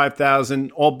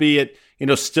 65,000, albeit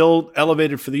still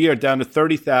elevated for the year, down to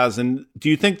 30,000. Do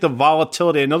you think the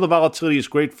volatility, I know the volatility is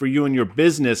great for you and your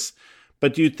business,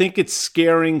 but do you think it's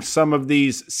scaring some of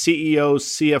these CEOs,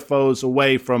 CFOs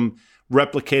away from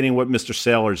replicating what Mr.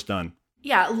 Saylor's done?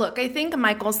 Yeah, look, I think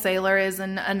Michael Saylor is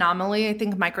an anomaly. I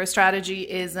think MicroStrategy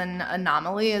is an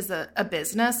anomaly as a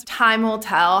business. Time will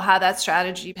tell how that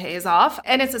strategy pays off.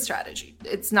 And it's a strategy.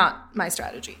 It's not my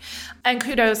strategy. And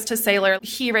kudos to Saylor.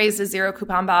 He raised a zero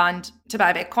coupon bond to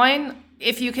buy Bitcoin.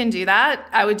 If you can do that,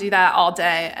 I would do that all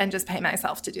day and just pay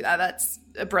myself to do that.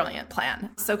 a brilliant plan.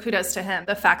 So kudos to him.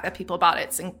 The fact that people bought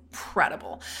it's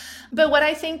incredible. But what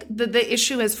I think the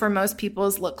issue is for most people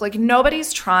is, look, like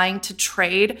nobody's trying to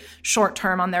trade short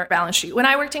term on their balance sheet. When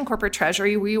I worked in corporate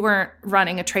treasury, we weren't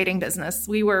running a trading business.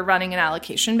 We were running an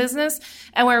allocation business,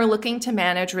 and we were looking to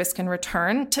manage risk and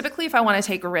return. Typically, if I want to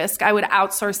take a risk, I would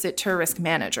outsource it to a risk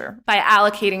manager by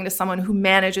allocating to someone who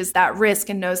manages that risk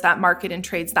and knows that market and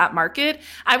trades that market.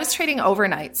 I was trading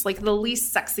overnights, like the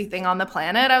least sexy thing on the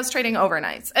planet. I was trading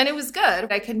overnights, and it was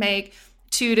good. I could make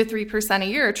 2 to 3% a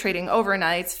year trading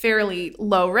overnights, fairly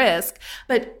low risk.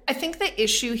 But I think the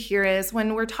issue here is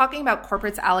when we're talking about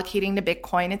corporates allocating to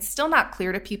Bitcoin, it's still not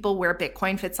clear to people where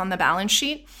Bitcoin fits on the balance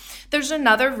sheet. There's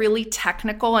another really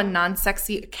technical and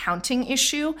non-sexy accounting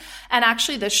issue. And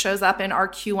actually, this shows up in our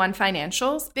Q1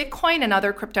 financials. Bitcoin and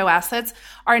other crypto assets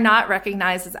are not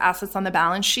recognized as assets on the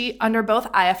balance sheet under both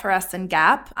IFRS and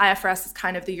GAAP. IFRS is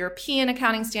kind of the European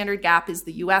accounting standard. GAAP is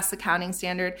the US accounting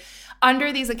standard.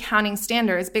 Under these accounting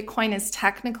standards, Bitcoin is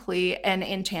technically an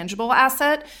intangible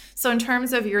asset. So in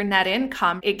terms of your net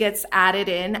income, it gets added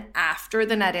in after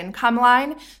the net income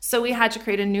line. So we had to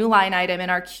create a new line item in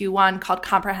our Q1 called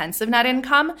comprehensive net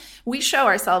income. We show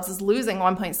ourselves as losing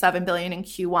 $1.7 billion in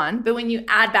Q1, but when you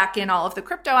add back in all of the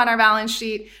crypto on our balance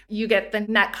sheet, you get the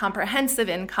net comprehensive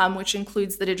income, which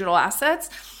includes the digital assets.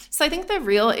 So I think the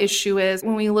real issue is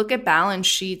when we look at balance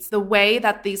sheets, the way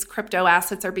that these crypto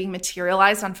assets are being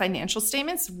materialized on financial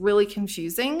statements is really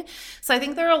confusing. So I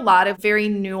think there are a lot of very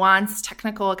nuanced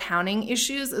technical accounting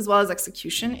issues as well as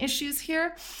execution issues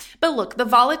here. But look, the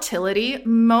volatility,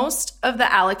 most of the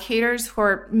allocators who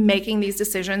are making these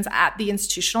decisions at the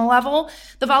institutional level,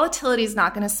 the volatility is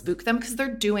not going to spook them because they're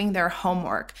doing their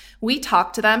homework. We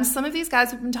talk to them. Some of these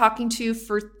guys we've been talking to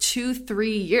for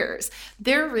 2-3 years.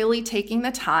 They're really taking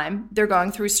the time. They're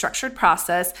going through a structured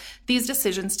process. These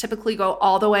decisions typically go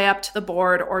all the way up to the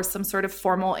board or some sort of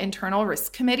formal internal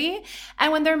risk committee.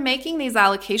 And when they're making these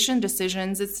allocation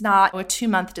decisions, it's not a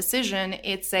 2-month decision.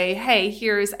 It's a, hey,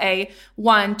 here's a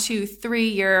 1, 2, 3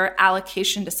 year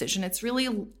allocation decision. It's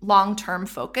really long-term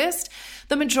focused.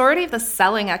 The majority of the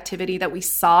selling activity that we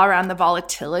saw around the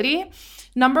volatility,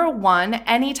 number one,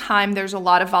 anytime there's a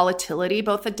lot of volatility,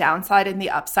 both the downside and the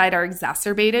upside are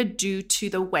exacerbated due to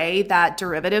the way that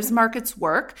derivatives markets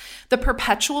work. The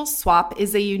perpetual swap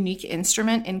is a unique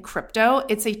instrument in crypto.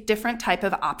 It's a different type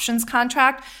of options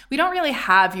contract. We don't really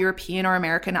have European or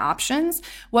American options.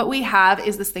 What we have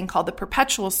is this thing called the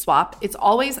perpetual swap. It's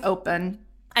always open,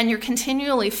 and you're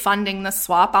continually funding the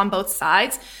swap on both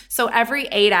sides. So every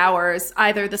 8 hours,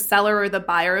 either the seller or the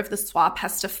buyer of the swap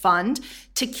has to fund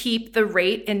to keep the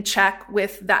rate in check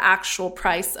with the actual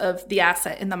price of the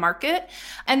asset in the market.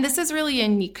 And this is really a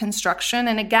unique construction.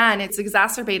 And again, it's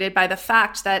exacerbated by the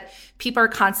fact that people are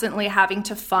constantly having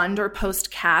to fund or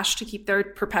post cash to keep their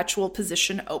perpetual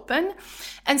position open.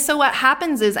 And so what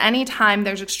happens is anytime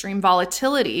there's extreme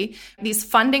volatility, these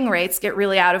funding rates get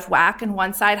really out of whack, and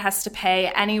one side has to pay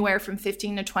anywhere from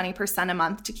 15 to 20% a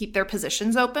month to keep their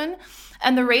positions open.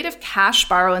 And the rate of cash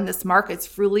borrow in this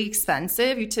market's really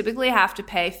expensive. You typically have to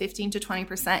pay 15 to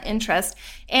 20% interest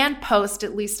and post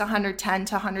at least 110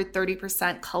 to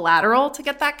 130% collateral to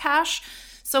get that cash.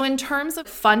 So in terms of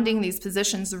funding these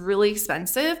positions, really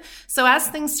expensive. So as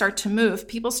things start to move,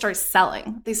 people start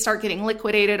selling. They start getting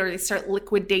liquidated or they start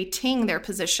liquidating their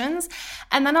positions.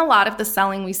 And then a lot of the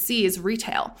selling we see is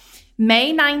retail.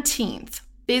 May 19th.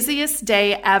 Busiest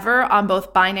day ever on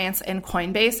both Binance and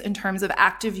Coinbase in terms of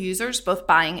active users, both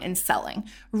buying and selling.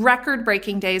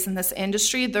 Record-breaking days in this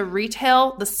industry. The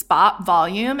retail, the spot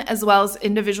volume, as well as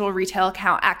individual retail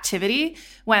account activity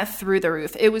went through the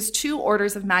roof. It was 2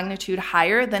 orders of magnitude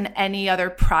higher than any other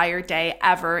prior day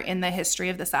ever in the history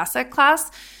of this asset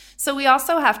class. So we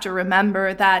also have to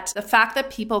remember that the fact that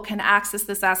people can access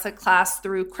this asset class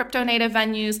through crypto native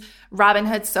venues,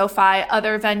 Robinhood, SoFi,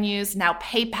 other venues, now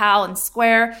PayPal and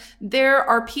Square, there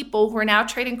are people who are now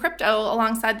trading crypto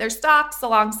alongside their stocks,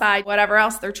 alongside whatever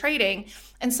else they're trading.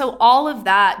 And so all of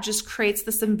that just creates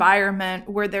this environment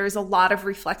where there's a lot of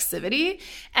reflexivity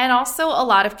and also a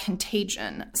lot of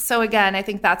contagion. So again, I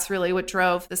think that's really what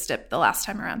drove this dip the last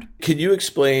time around. Can you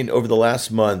explain over the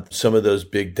last month, some of those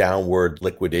big downward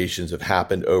liquidations have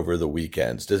happened over the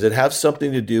weekends? Does it have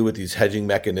something to do with these hedging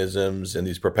mechanisms and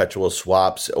these perpetual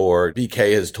swaps? Or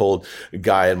BK has told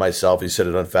Guy and myself, he said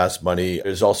it on Fast Money,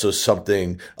 there's also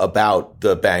something about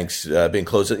the banks being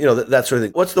closed, that sort of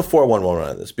thing. What's the 411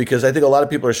 on this? Because I think a lot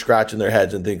of people are scratching their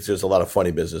heads and think there's a lot of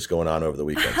funny business going on over the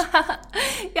weekends.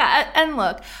 Yeah, Yeah. And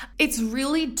look, it's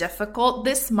really difficult.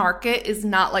 This market is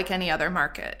not like any other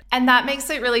market. And that makes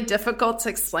it really difficult to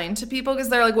explain to people because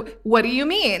they're like, what do you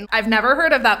mean? I've never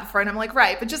heard of that before. And I'm like,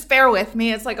 right, but just bear with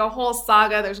me. It's like a whole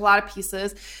saga. There's a lot of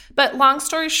pieces. But long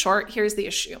story short, here's the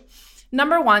issue.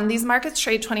 Number one, these markets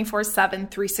trade 24/7,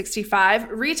 365.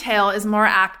 Retail is more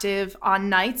active on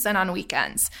nights and on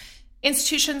weekends.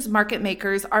 Institutions, market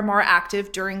makers are more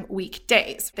active during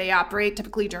weekdays. They operate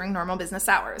typically during normal business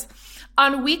hours.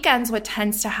 On weekends, what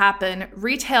tends to happen,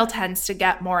 retail tends to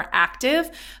get more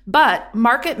active, but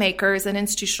market makers and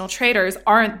institutional traders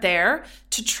aren't there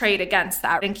to trade against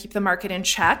that and keep the market in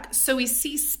check. So we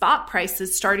see spot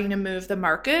prices starting to move the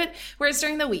market, whereas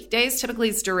during the weekdays, typically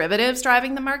it's derivatives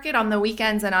driving the market. On the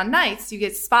weekends and on nights, you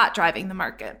get spot driving the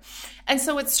market. And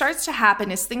so what starts to happen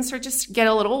is things start to get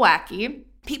a little wacky.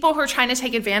 People who are trying to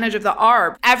take advantage of the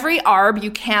ARB. Every ARB you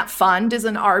can't fund is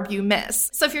an ARB you miss.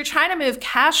 So if you're trying to move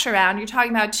cash around, you're talking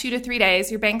about 2 to 3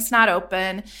 days, your bank's not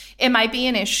open. It might be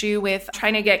an issue with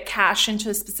trying to get cash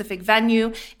into a specific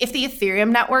venue. If the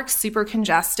Ethereum network's super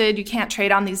congested, you can't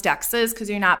trade on these DEXs because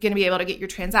you're not going to be able to get your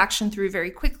transaction through very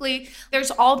quickly.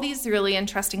 There's all these really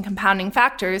interesting compounding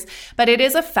factors, but it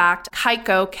is a fact.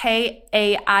 Kaiko,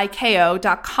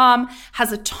 Kaiko.com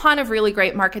has a ton of really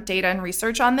great market data and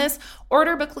research on this.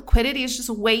 Order book liquidity is just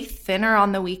way thinner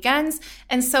on the weekends.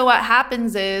 And so what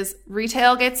happens is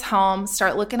retail gets home,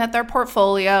 start looking at their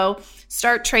portfolio,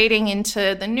 start trading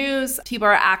into the news. People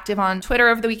are active on Twitter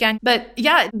over the weekend. But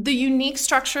yeah, the unique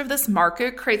structure of this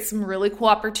market creates some really cool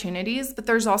opportunities, but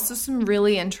there's also some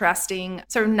really interesting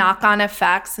sort of knock-on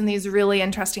effects and these really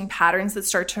interesting patterns that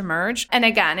start to emerge. And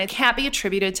again, it can't be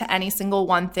attributed to any single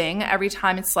one thing. Every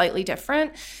time it's slightly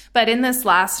different. But in this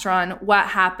last run, what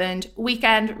happened?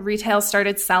 Weekend, retail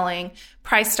started selling,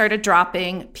 price started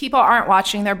dropping. People aren't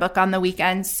watching their book on the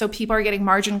weekends. So people are getting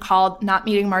margin called, not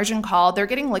meeting margin call. They're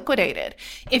getting liquidated.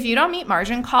 If you don't meet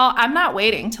margin call, I'm not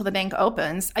waiting till the bank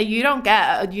opens. You don't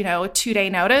get, a 2-day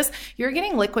notice. You're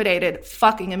getting liquidated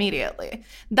fucking immediately.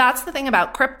 That's the thing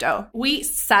about crypto. We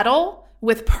settle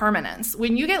with permanence.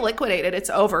 When you get liquidated, it's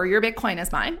over. Your Bitcoin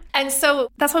is mine. And so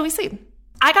that's what we see.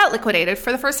 I got liquidated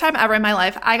for the first time ever in my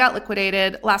life. I got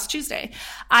liquidated last Tuesday.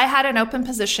 I had an open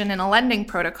position in a lending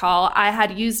protocol. I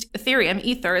had used Ethereum,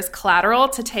 Ether, as collateral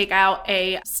to take out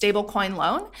a stablecoin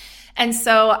loan. And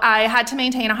so I had to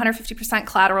maintain 150%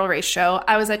 collateral ratio.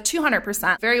 I was at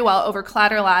 200%, very well over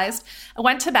collateralized. I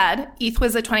went to bed. ETH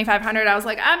was at 2,500. I was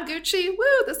like, I'm Gucci.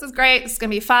 Woo, this is great. This is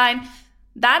going to be fine.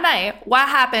 That night, what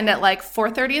happened at like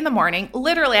 4:30 in the morning,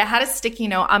 literally I had a sticky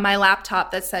note on my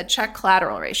laptop that said check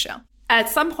collateral ratio. At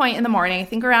some point in the morning, I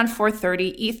think around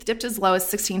 4:30, ETH dipped as low as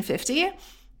 1650.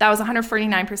 That was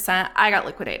 149%. I got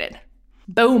liquidated.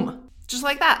 Boom. Just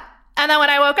like that. And then when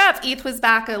I woke up, ETH was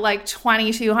back at like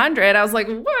 2,200. I was like,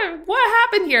 what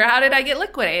happened here? How did I get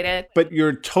liquidated? But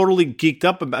you're totally geeked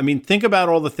up. I mean, think about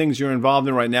all the things you're involved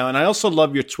in right now. And I also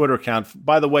love your Twitter account.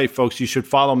 By the way, folks, you should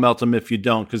follow Meltem if you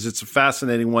don't, because it's a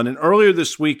fascinating one. And earlier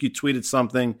this week, you tweeted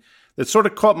something that sort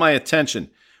of caught my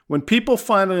attention. When people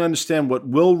finally understand what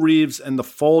Will Reeves and the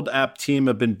Fold app team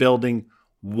have been building,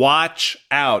 watch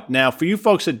out. Now, for you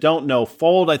folks that don't know,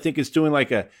 Fold, I think, is doing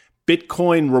like a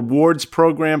Bitcoin rewards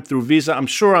program through Visa. I'm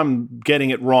sure I'm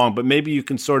getting it wrong, but maybe you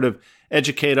can sort of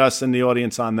educate us and the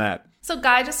audience on that. So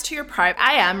Guy, just to your pride,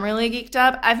 I am really geeked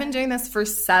up. I've been doing this for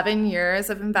 7 years.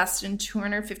 I've invested in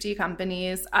 250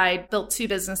 companies. I built 2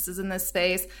 businesses in this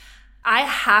space. I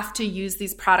have to use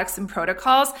these products and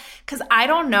protocols because I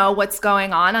don't know what's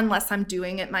going on unless I'm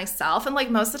doing it myself. And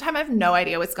like most of the time, I have no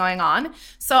idea what's going on.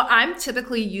 So I'm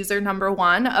typically user number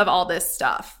 1 of all this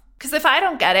stuff. Because if I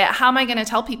don't get it, how am I going to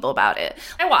tell people about it?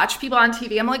 I watch people on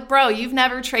TV. I'm like, bro, you've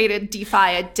never traded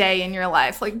DeFi a day in your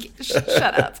life. Like, shut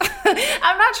up.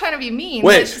 I'm not trying to be mean.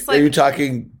 Wait, it's just like, are you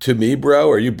talking to me,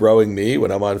 bro? Are you broing me when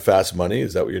I'm on Fast Money?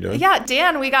 Is that what you're doing? Yeah,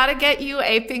 Dan, we got to get you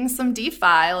aping some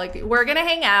DeFi. Like, we're going to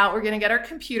hang out. We're going to get our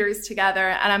computers together.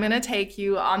 And I'm going to take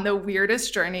you on the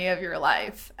weirdest journey of your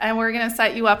life. And we're going to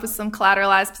set you up with some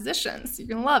collateralized positions. You're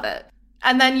going to love it.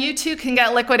 And then you too can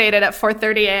get liquidated at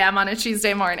 4:30 a.m. on a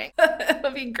Tuesday morning. It'll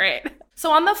be great.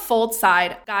 So on the Fold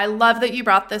side, I love that you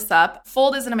brought this up.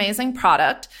 Fold is an amazing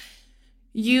product.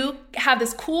 You have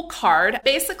this cool card.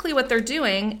 Basically what they're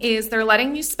doing is they're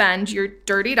letting you spend your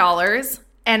dirty dollars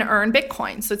and earn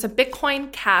Bitcoin. So it's a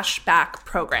Bitcoin cash back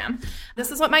program.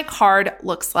 This is what my card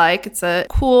looks like. It's a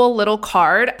cool little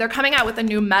card. They're coming out with a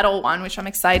new metal one, which I'm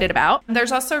excited about.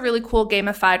 There's also a really cool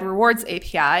gamified rewards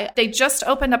API. They just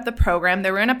opened up the program.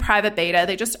 They were in a private beta.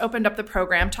 They just opened up the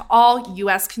program to all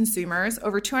US consumers,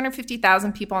 over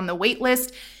 250,000 people on the wait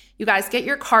list. You guys get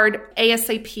your card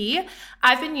ASAP.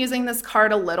 I've been using this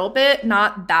card a little bit,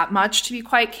 not that much to be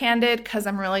quite candid, because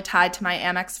I'm really tied to my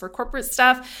Amex for corporate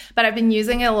stuff, but I've been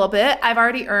using it a little bit. I've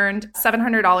already earned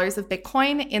 $700 of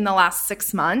Bitcoin in the last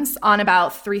 6 months on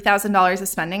about $3,000 of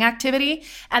spending activity.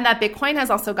 And that Bitcoin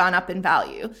has also gone up in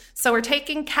value. So we're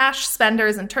taking cash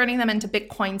spenders and turning them into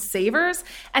Bitcoin savers.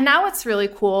 And now what's really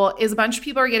cool is a bunch of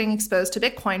people are getting exposed to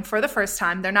Bitcoin for the first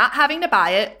time. They're not having to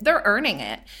buy it, they're earning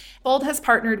it. Fold has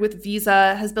partnered with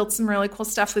Visa, has built some really cool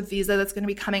stuff with Visa that's going to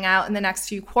be coming out in the next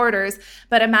few quarters.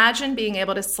 But imagine being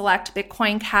able to select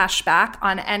Bitcoin cash back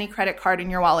on any credit card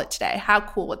in your wallet today. How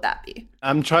cool would that be?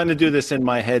 I'm trying to do this in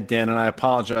my head, Dan, and I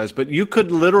apologize, but you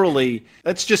could literally,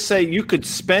 let's just say you could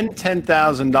spend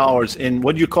 $10,000 in,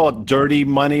 what do you call it, dirty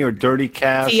money or dirty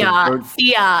cash?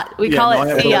 Fiat. We call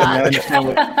it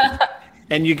fiat.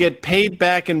 And you get paid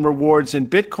back in rewards in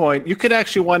Bitcoin. You could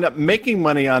actually wind up making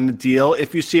money on the deal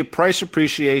if you see a price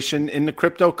appreciation in the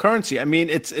cryptocurrency. I mean,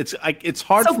 it's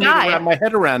hard for me to wrap my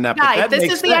head around that. Guy, but that this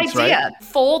makes is the sense, idea. Right?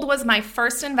 Fold was my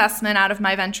first investment out of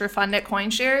my venture fund at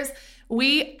CoinShares.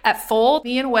 We at Fold,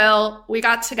 me and Will, we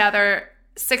got together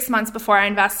 6 months before I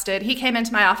invested. He came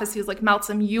into my office. He was like,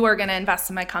 Meltem, you are going to invest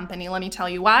in my company. Let me tell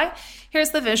you why.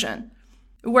 Here's the vision.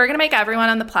 We're going to make everyone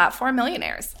on the platform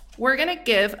millionaires. We're going to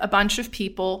give a bunch of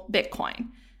people Bitcoin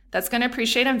that's going to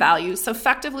appreciate in value. So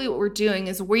effectively what we're doing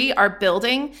is we are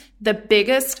building the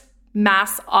biggest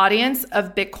mass audience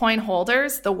of Bitcoin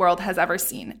holders the world has ever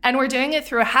seen. And we're doing it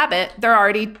through a habit they're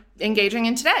already engaging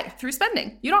in today, through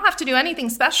spending. You don't have to do anything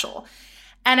special.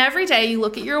 And every day you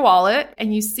look at your wallet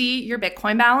and you see your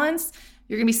Bitcoin balance,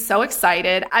 you're going to be so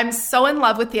excited. I'm so in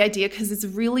love with the idea because it's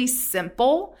really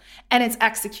simple and it's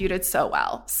executed so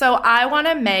well. So I want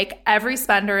to make every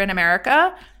spender in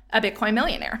America a Bitcoin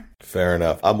millionaire. Fair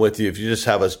enough. I'm with you. If you just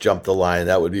have us jump the line,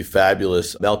 that would be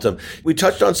fabulous. Meltem, we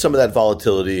touched on some of that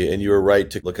volatility, and you were right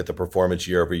to look at the performance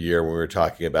year over year when we were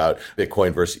talking about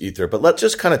Bitcoin versus Ether. But let's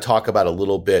just kind of talk about a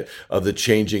little bit of the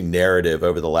changing narrative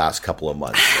over the last couple of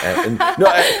months. But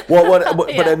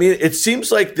I mean, it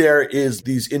seems like there is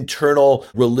these internal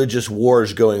religious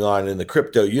wars going on in the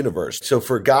crypto universe. So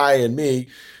for Guy and me,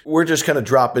 we're just kind of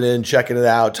dropping in, checking it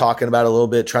out, talking about it a little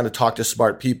bit, trying to talk to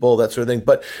smart people, that sort of thing.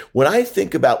 But when I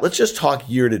think about, let's just talk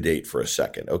year to date for a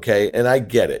second, okay? And I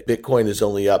get it. Bitcoin is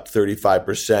only up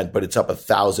 35%, but it's up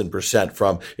 1,000%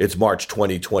 from its March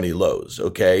 2020 lows,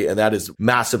 okay? And that is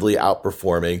massively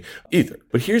outperforming Ether.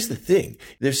 But here's the thing.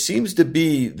 There seems to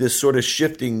be this sort of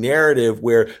shifting narrative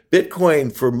where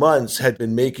Bitcoin for months had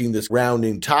been making this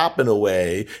rounding top in a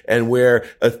way, and where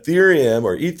Ethereum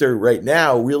or Ether right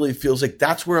now really feels like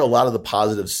that's where a lot of the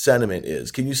positive sentiment is.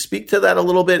 Can you speak to that a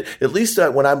little bit? At least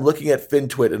when I'm looking at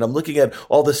FinTwit and I'm looking at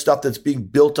all the stuff that's being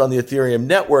built on the Ethereum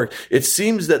network, it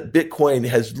seems that Bitcoin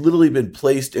has literally been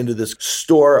placed into this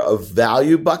store of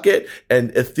value bucket,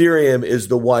 and Ethereum is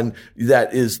the one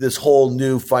that is this whole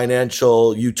new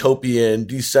financial utopian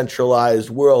decentralized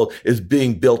world is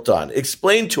being built on.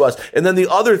 Explain to us. And then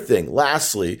the other thing,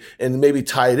 lastly, and maybe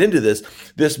tie it into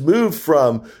this move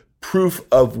from proof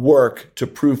of work to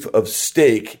proof of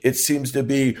stake, it seems to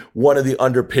be one of the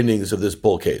underpinnings of this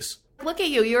bull case. Look at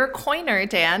you. You're a coiner,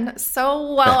 Dan.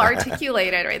 So well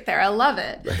articulated right there. I love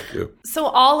it. Thank you. So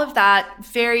all of that,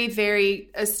 very, very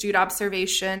astute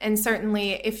observation. And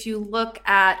certainly if you look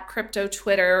at crypto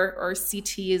Twitter, or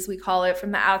CT as we call it,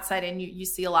 from the outside in, you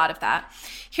see a lot of that.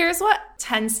 Here's what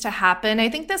tends to happen. I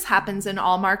think this happens in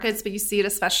all markets, but you see it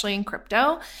especially in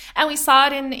crypto. And we saw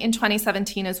it in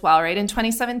 2017 as well, right? In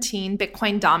 2017,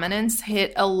 Bitcoin dominance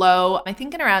hit a low, I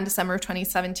think in around December of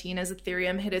 2017, as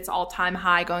Ethereum hit its all-time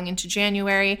high going into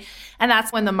January. And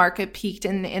that's when the market peaked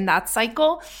in that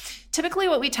cycle. Typically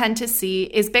what we tend to see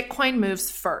is Bitcoin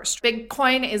moves first.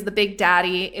 Bitcoin is the big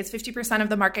daddy. It's 50% of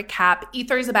the market cap.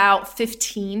 Ether is about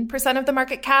 15% of the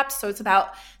market cap. So it's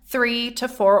about 3 to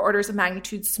 4 orders of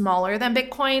magnitude smaller than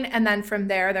Bitcoin. And then from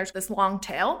there, there's this long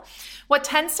tail. What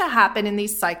tends to happen in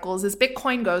these cycles is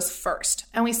Bitcoin goes first.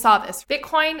 And we saw this.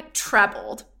 Bitcoin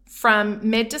trebled from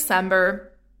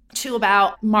mid-December to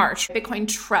about March. Bitcoin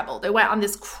trebled. It went on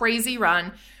this crazy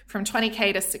run from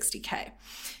 20K to 60K.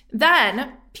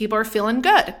 Then people are feeling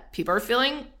good. People are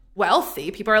feeling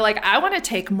wealthy. People are like, I want to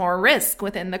take more risk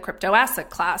within the crypto asset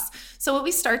class. So what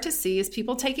we start to see is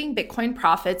people taking Bitcoin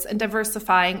profits and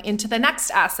diversifying into the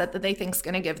next asset that they think is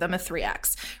going to give them a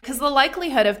 3x. Because the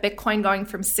likelihood of Bitcoin going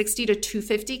from 60 to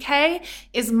 250K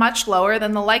is much lower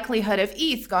than the likelihood of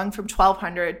ETH going from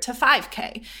 1,200 to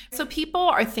 5K. So people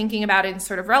are thinking about it in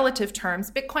sort of relative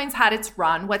terms. Bitcoin's had its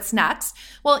run. What's next?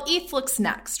 Well, ETH looks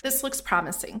next. This looks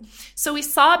promising. So we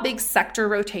saw a big sector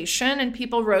rotation and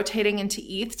people rotating into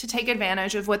ETH to take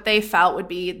advantage of what they felt would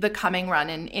be the coming run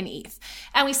in ETH.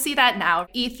 And we see that now.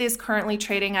 ETH is currently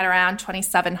trading at around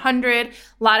 2,700. A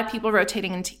lot of people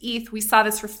rotating into ETH. We saw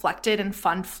this reflected in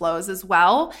fund flows as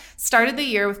well. Started the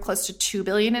year with close to 2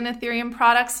 billion in Ethereum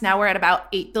products. Now we're at about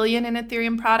 8 billion in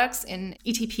Ethereum products in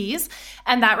ETPs.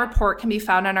 And that report can be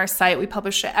found on our site. We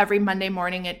publish it every Monday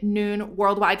morning at noon,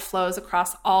 worldwide flows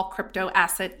across all crypto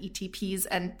asset ETPs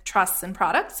and trusts and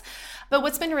products. But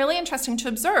what's been really interesting to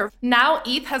observe, now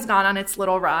ETH has gone on its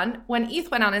little run. When ETH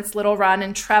went on its little run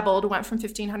and trebled, went from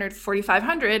 1,500 to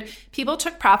 4,500, people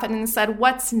took profit and said,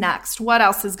 what's next? What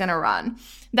else is going to run?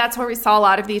 That's where we saw a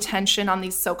lot of the attention on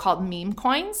these so-called meme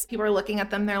coins. People are looking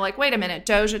at them. They're like, wait a minute,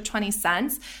 Doge at 20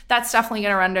 cents. That's definitely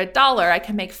going to run to $1. I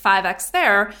can make 5x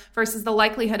there versus the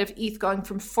likelihood of ETH going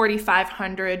from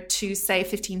 4,500 to say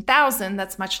 15,000.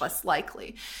 That's much less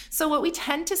likely. So what we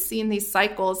tend to see in these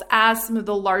cycles as some of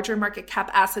the larger market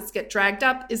cap assets get dragged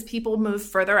up is people move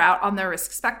further out on their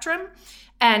risk spectrum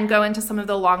and go into some of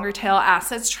the longer tail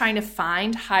assets, trying to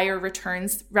find higher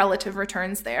returns, relative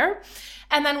returns there.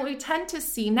 And then what we tend to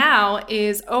see now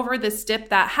is over this dip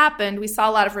that happened, we saw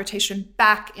a lot of rotation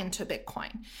back into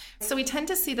Bitcoin. So we tend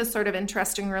to see this sort of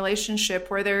interesting relationship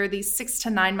where there are these 6 to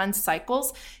 9 month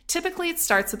cycles. Typically, it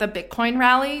starts with a Bitcoin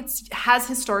rally. It has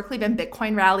historically been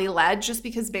Bitcoin rally led just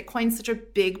because Bitcoin's such a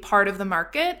big part of the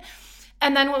market.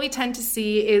 And then what we tend to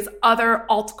see is other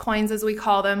altcoins, as we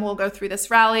call them, will go through this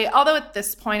rally. Although at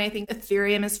this point, I think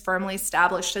Ethereum is firmly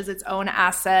established as its own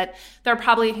asset. There are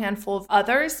probably a handful of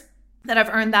others that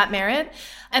have earned that merit.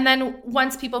 And then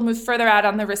once people move further out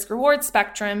on the risk reward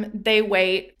spectrum, they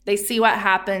wait, they see what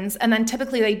happens. And then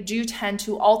typically they do tend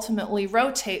to ultimately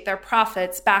rotate their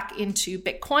profits back into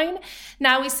Bitcoin.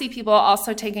 Now we see people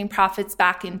also taking profits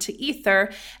back into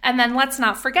Ether. And then let's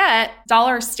not forget,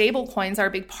 dollar stable coins are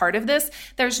a big part of this.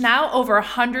 There's now over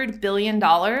 $100 billion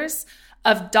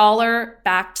of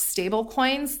dollar-backed stable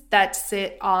coins that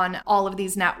sit on all of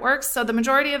these networks. So the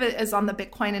majority of it is on the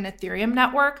Bitcoin and Ethereum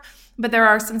network, but there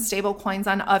are some stable coins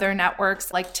on other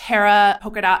networks like Terra,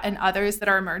 Polkadot, and others that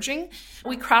are emerging.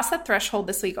 We crossed that threshold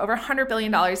this week, over $100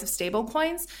 billion of stable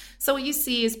coins. So what you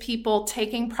see is people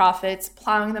taking profits,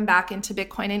 plowing them back into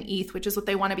Bitcoin and ETH, which is what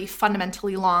they want to be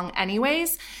fundamentally long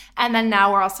anyways. And then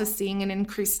now we're also seeing an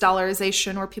increased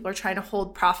dollarization where people are trying to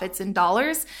hold profits in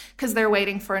dollars because they're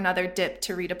waiting for another dip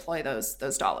to redeploy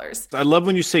those dollars. I love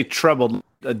when you say trebled.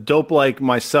 A dope like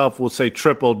myself will say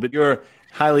tripled, but you're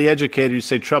highly educated, you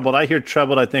say trebled. I hear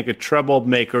trebled, I think of Treble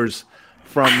Makers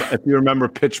from, if you remember,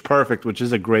 Pitch Perfect, which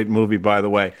is a great movie, by the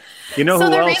way. You know, so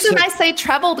who the else reason I say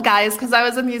trebled, guys, because I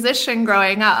was a musician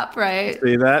growing up, right?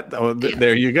 See that? Oh,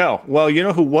 there you go. Well, you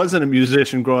know who wasn't a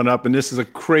musician growing up, and this is a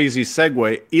crazy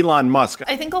segue, Elon Musk.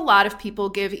 I think a lot of people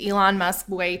give Elon Musk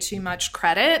way too much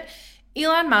credit.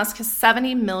 Elon Musk has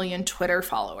 70 million Twitter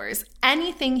followers.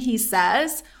 Anything he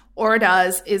says or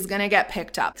does is going to get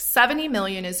picked up. 70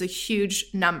 million is a huge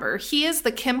number. He is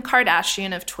the Kim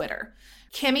Kardashian of Twitter.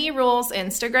 Kimmy rules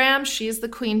Instagram. She's the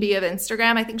queen bee of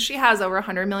Instagram. I think she has over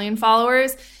 100 million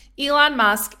followers. Elon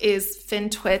Musk is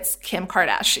FinTwit's Kim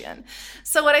Kardashian.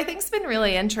 So what I think has been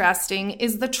really interesting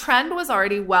is the trend was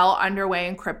already well underway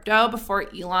in crypto before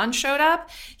Elon showed up.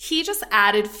 He just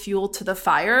added fuel to the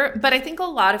fire, but I think a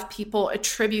lot of people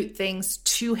attribute things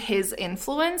to his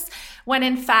influence when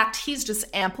in fact he's just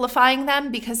amplifying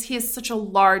them because he has such a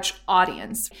large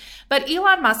audience. But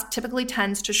Elon Musk typically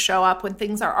tends to show up when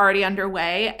things are already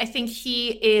underway. I think he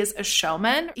is a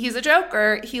showman. He's a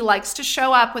joker. He likes to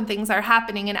show up when things are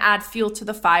happening and add fuel to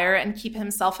the fire and keep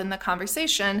himself in the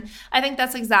conversation. I think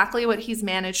that's exactly what he's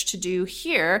managed to do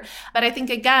here. But I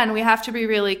think, again, we have to be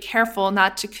really careful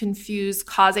not to confuse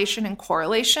causation and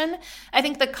correlation. I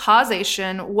think the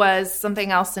causation was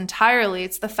something else entirely.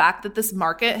 It's the fact that this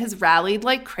market has rallied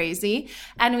like crazy,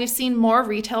 and we've seen more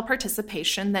retail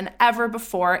participation than ever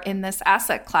before in this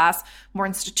asset class, more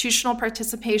institutional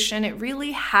participation. It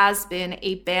really has been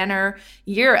a banner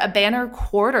year, a banner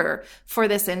quarter for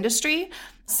this industry.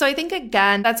 So I think,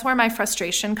 again, that's where my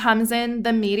frustration comes in.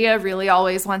 The media really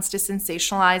always wants to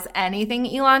sensationalize anything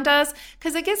Elon does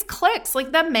because it gets clicks.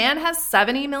 Like, the man has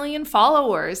 70 million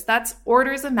followers. That's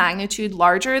orders of magnitude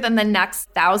larger than the next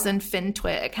 1,000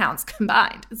 FinTwit accounts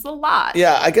combined. It's a lot.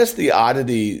 Yeah, I guess the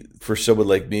oddity for someone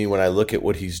like me, when I look at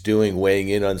what he's doing, weighing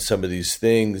in on some of these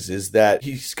things, is that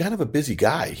he's kind of a busy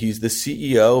guy. He's the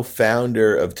CEO,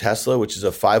 founder of Tesla, which is a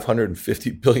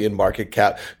 $550 billion market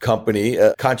cap company,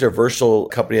 a controversial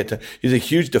company. He's a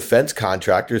huge defense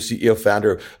contractor, CEO,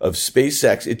 founder of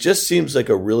SpaceX. It just seems like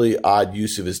a really odd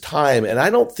use of his time. And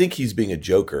I don't think he's being a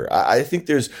joker. I think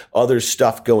there's other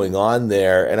stuff going on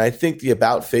there. And I think the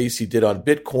about face he did on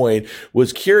Bitcoin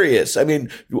was curious. I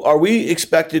mean, are we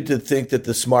expected to think that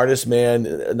the smartest man,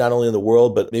 not only in the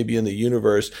world, but maybe in the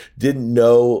universe, didn't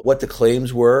know what the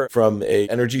claims were from an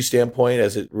energy standpoint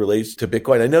as it relates to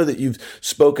Bitcoin? I know that you've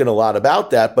spoken a lot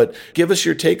about that, but give us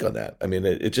your take on that. I mean,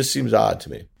 it just seems odd to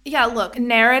me. Yeah, look,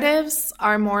 narratives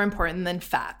are more important than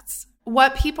facts.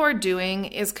 What people are doing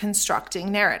is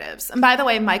constructing narratives. And by the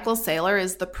way, Michael Saylor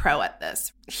is the pro at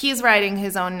this. He's writing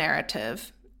his own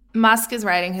narrative. Musk is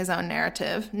writing his own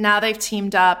narrative. Now they've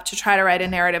teamed up to try to write a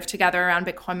narrative together around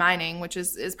Bitcoin mining, which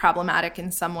is problematic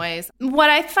in some ways. What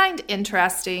I find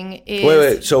interesting is...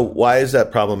 Wait. So why is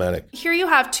that problematic? Here you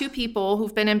have two people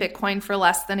who've been in Bitcoin for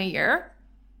less than a year.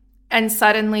 And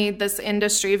suddenly this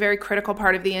industry, a very critical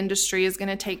part of the industry, is going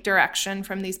to take direction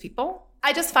from these people.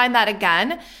 I just find that,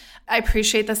 again, I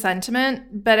appreciate the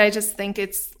sentiment, but I just think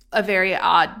it's a very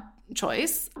odd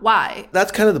choice. Why?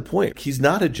 That's kind of the point. He's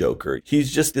not a joker. He's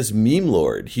just this meme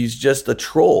lord. He's just a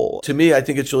troll. To me, I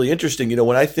think it's really interesting. You know,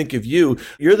 when I think of you,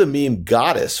 you're the meme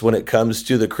goddess when it comes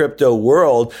to the crypto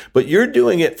world, but you're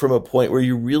doing it from a point where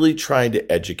you're really trying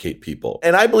to educate people.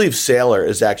 And I believe Saylor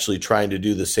is actually trying to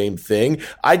do the same thing.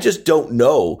 I just don't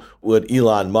know what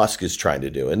Elon Musk is trying to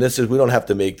do. And we don't have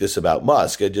to make this about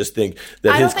Musk. I just think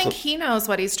that I don't think he knows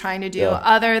what he's trying to do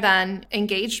other than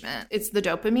engagement. It's the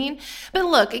dopamine. But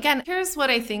look, again, here's what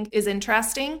I think is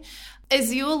interesting.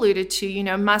 As you alluded to, you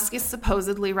know, Musk is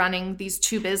supposedly running these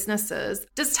two businesses.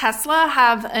 Does Tesla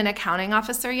have an accounting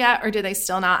officer yet, or do they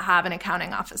still not have an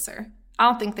accounting officer? I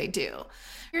don't think they do.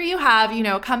 Here you have, you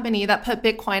know, a company that put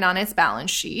Bitcoin on its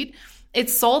balance sheet. It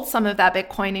sold some of that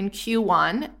Bitcoin in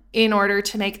Q1 in order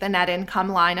to make the net income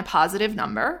line a positive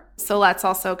number. So let's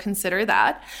also consider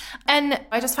that. And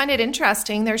I just find it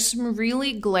interesting. There's some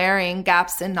really glaring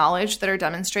gaps in knowledge that are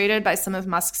demonstrated by some of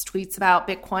Musk's tweets about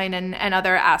Bitcoin and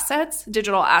other assets,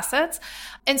 digital assets.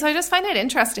 And so I just find it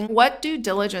interesting. What due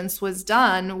diligence was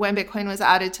done when Bitcoin was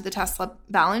added to the Tesla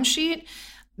balance sheet?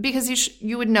 Because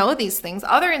you would know these things.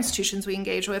 Other institutions we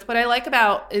engage with, what I like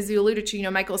about, as you alluded to, you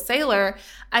know, Michael Saylor,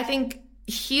 I think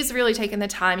he's really taken the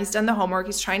time. He's done the homework.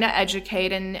 He's trying to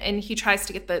educate, and he tries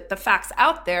to get the facts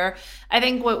out there. I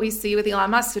think what we see with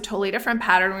Elon Musk is a totally different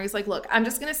pattern where he's like, look, I'm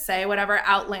just going to say whatever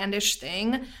outlandish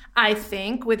thing I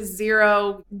think with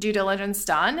zero due diligence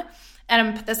done. And I'm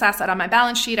going to put this asset on my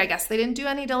balance sheet. I guess they didn't do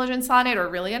any diligence on it or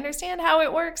really understand how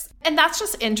it works. And that's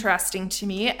just interesting to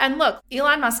me. And look,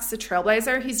 Elon Musk's a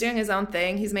trailblazer. He's doing his own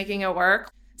thing. He's making it work.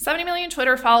 70 million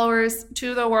Twitter followers,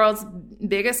 two of the world's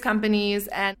biggest companies,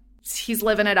 and he's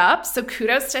living it up. So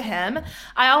kudos to him.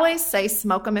 I always say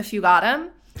smoke him if you got him.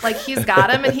 Like, he's got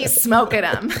him and he's smoking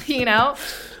him, you know?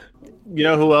 You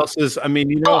know who else is? I mean,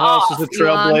 you know who else is a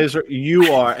trailblazer? Elon.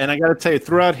 You are. And I got to tell you,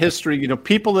 throughout history, you know,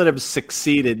 people that have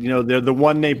succeeded, you know, they're the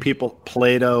one-name people: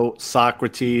 Plato,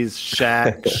 Socrates,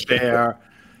 Shaq, Cher.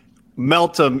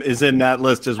 Meltem is in that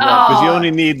list as well, because you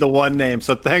only need the one name.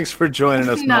 So thanks for joining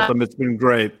us, Meltem. It's been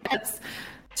great. It's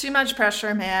too much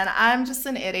pressure, man. I'm just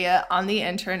an idiot on the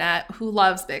internet who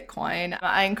loves Bitcoin.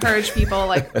 I encourage people,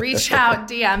 like, reach out,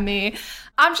 DM me.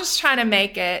 I'm just trying to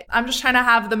make it. I'm just trying to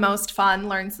have the most fun,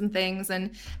 learn some things,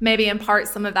 and maybe impart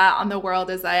some of that on the world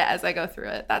as I go through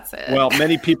it. That's it. Well,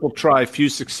 many people try, few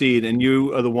succeed, and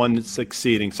you are the one that's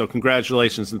succeeding. So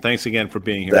congratulations, and thanks again for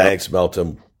being here. Thanks,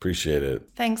 Meltem. Appreciate it.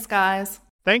 Thanks, guys.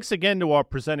 Thanks again to our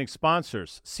presenting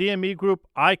sponsors, CME Group,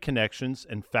 iConnections,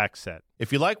 and FactSet.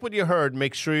 If you like what you heard,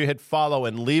 make sure you hit follow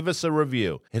and leave us a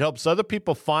review. It helps other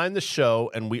people find the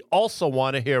show, and we also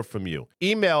want to hear from you.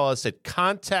 Email us at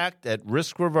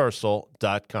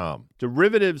contact@riskreversal.com.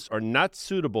 Derivatives are not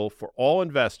suitable for all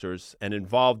investors and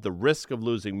involve the risk of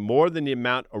losing more than the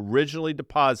amount originally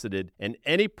deposited and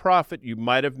any profit you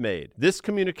might have made. This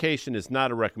communication is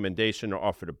not a recommendation or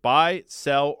offer to buy,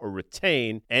 sell, or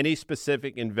retain any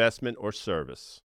specific investment or service.